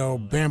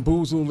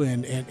 bamboozled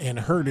and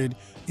herded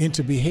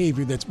into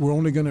behavior that we're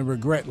only going to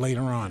regret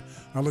later on.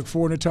 I look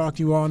forward to talking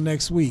to you all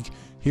next week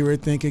here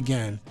at Think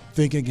Again.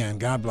 Think Again.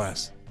 God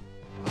bless.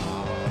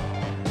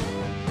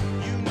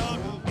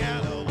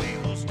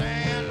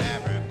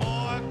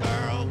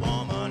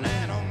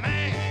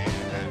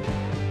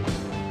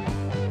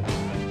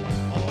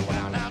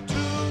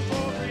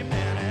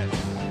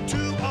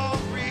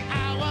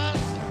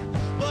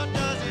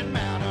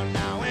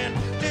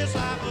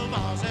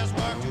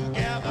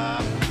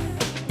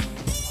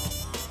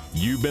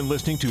 You've been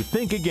listening to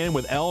Think Again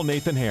with L.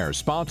 Nathan Hare,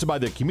 sponsored by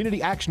the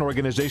Community Action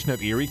Organization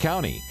of Erie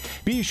County.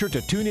 Be sure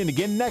to tune in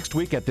again next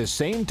week at this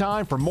same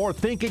time for more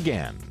Think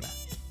Again.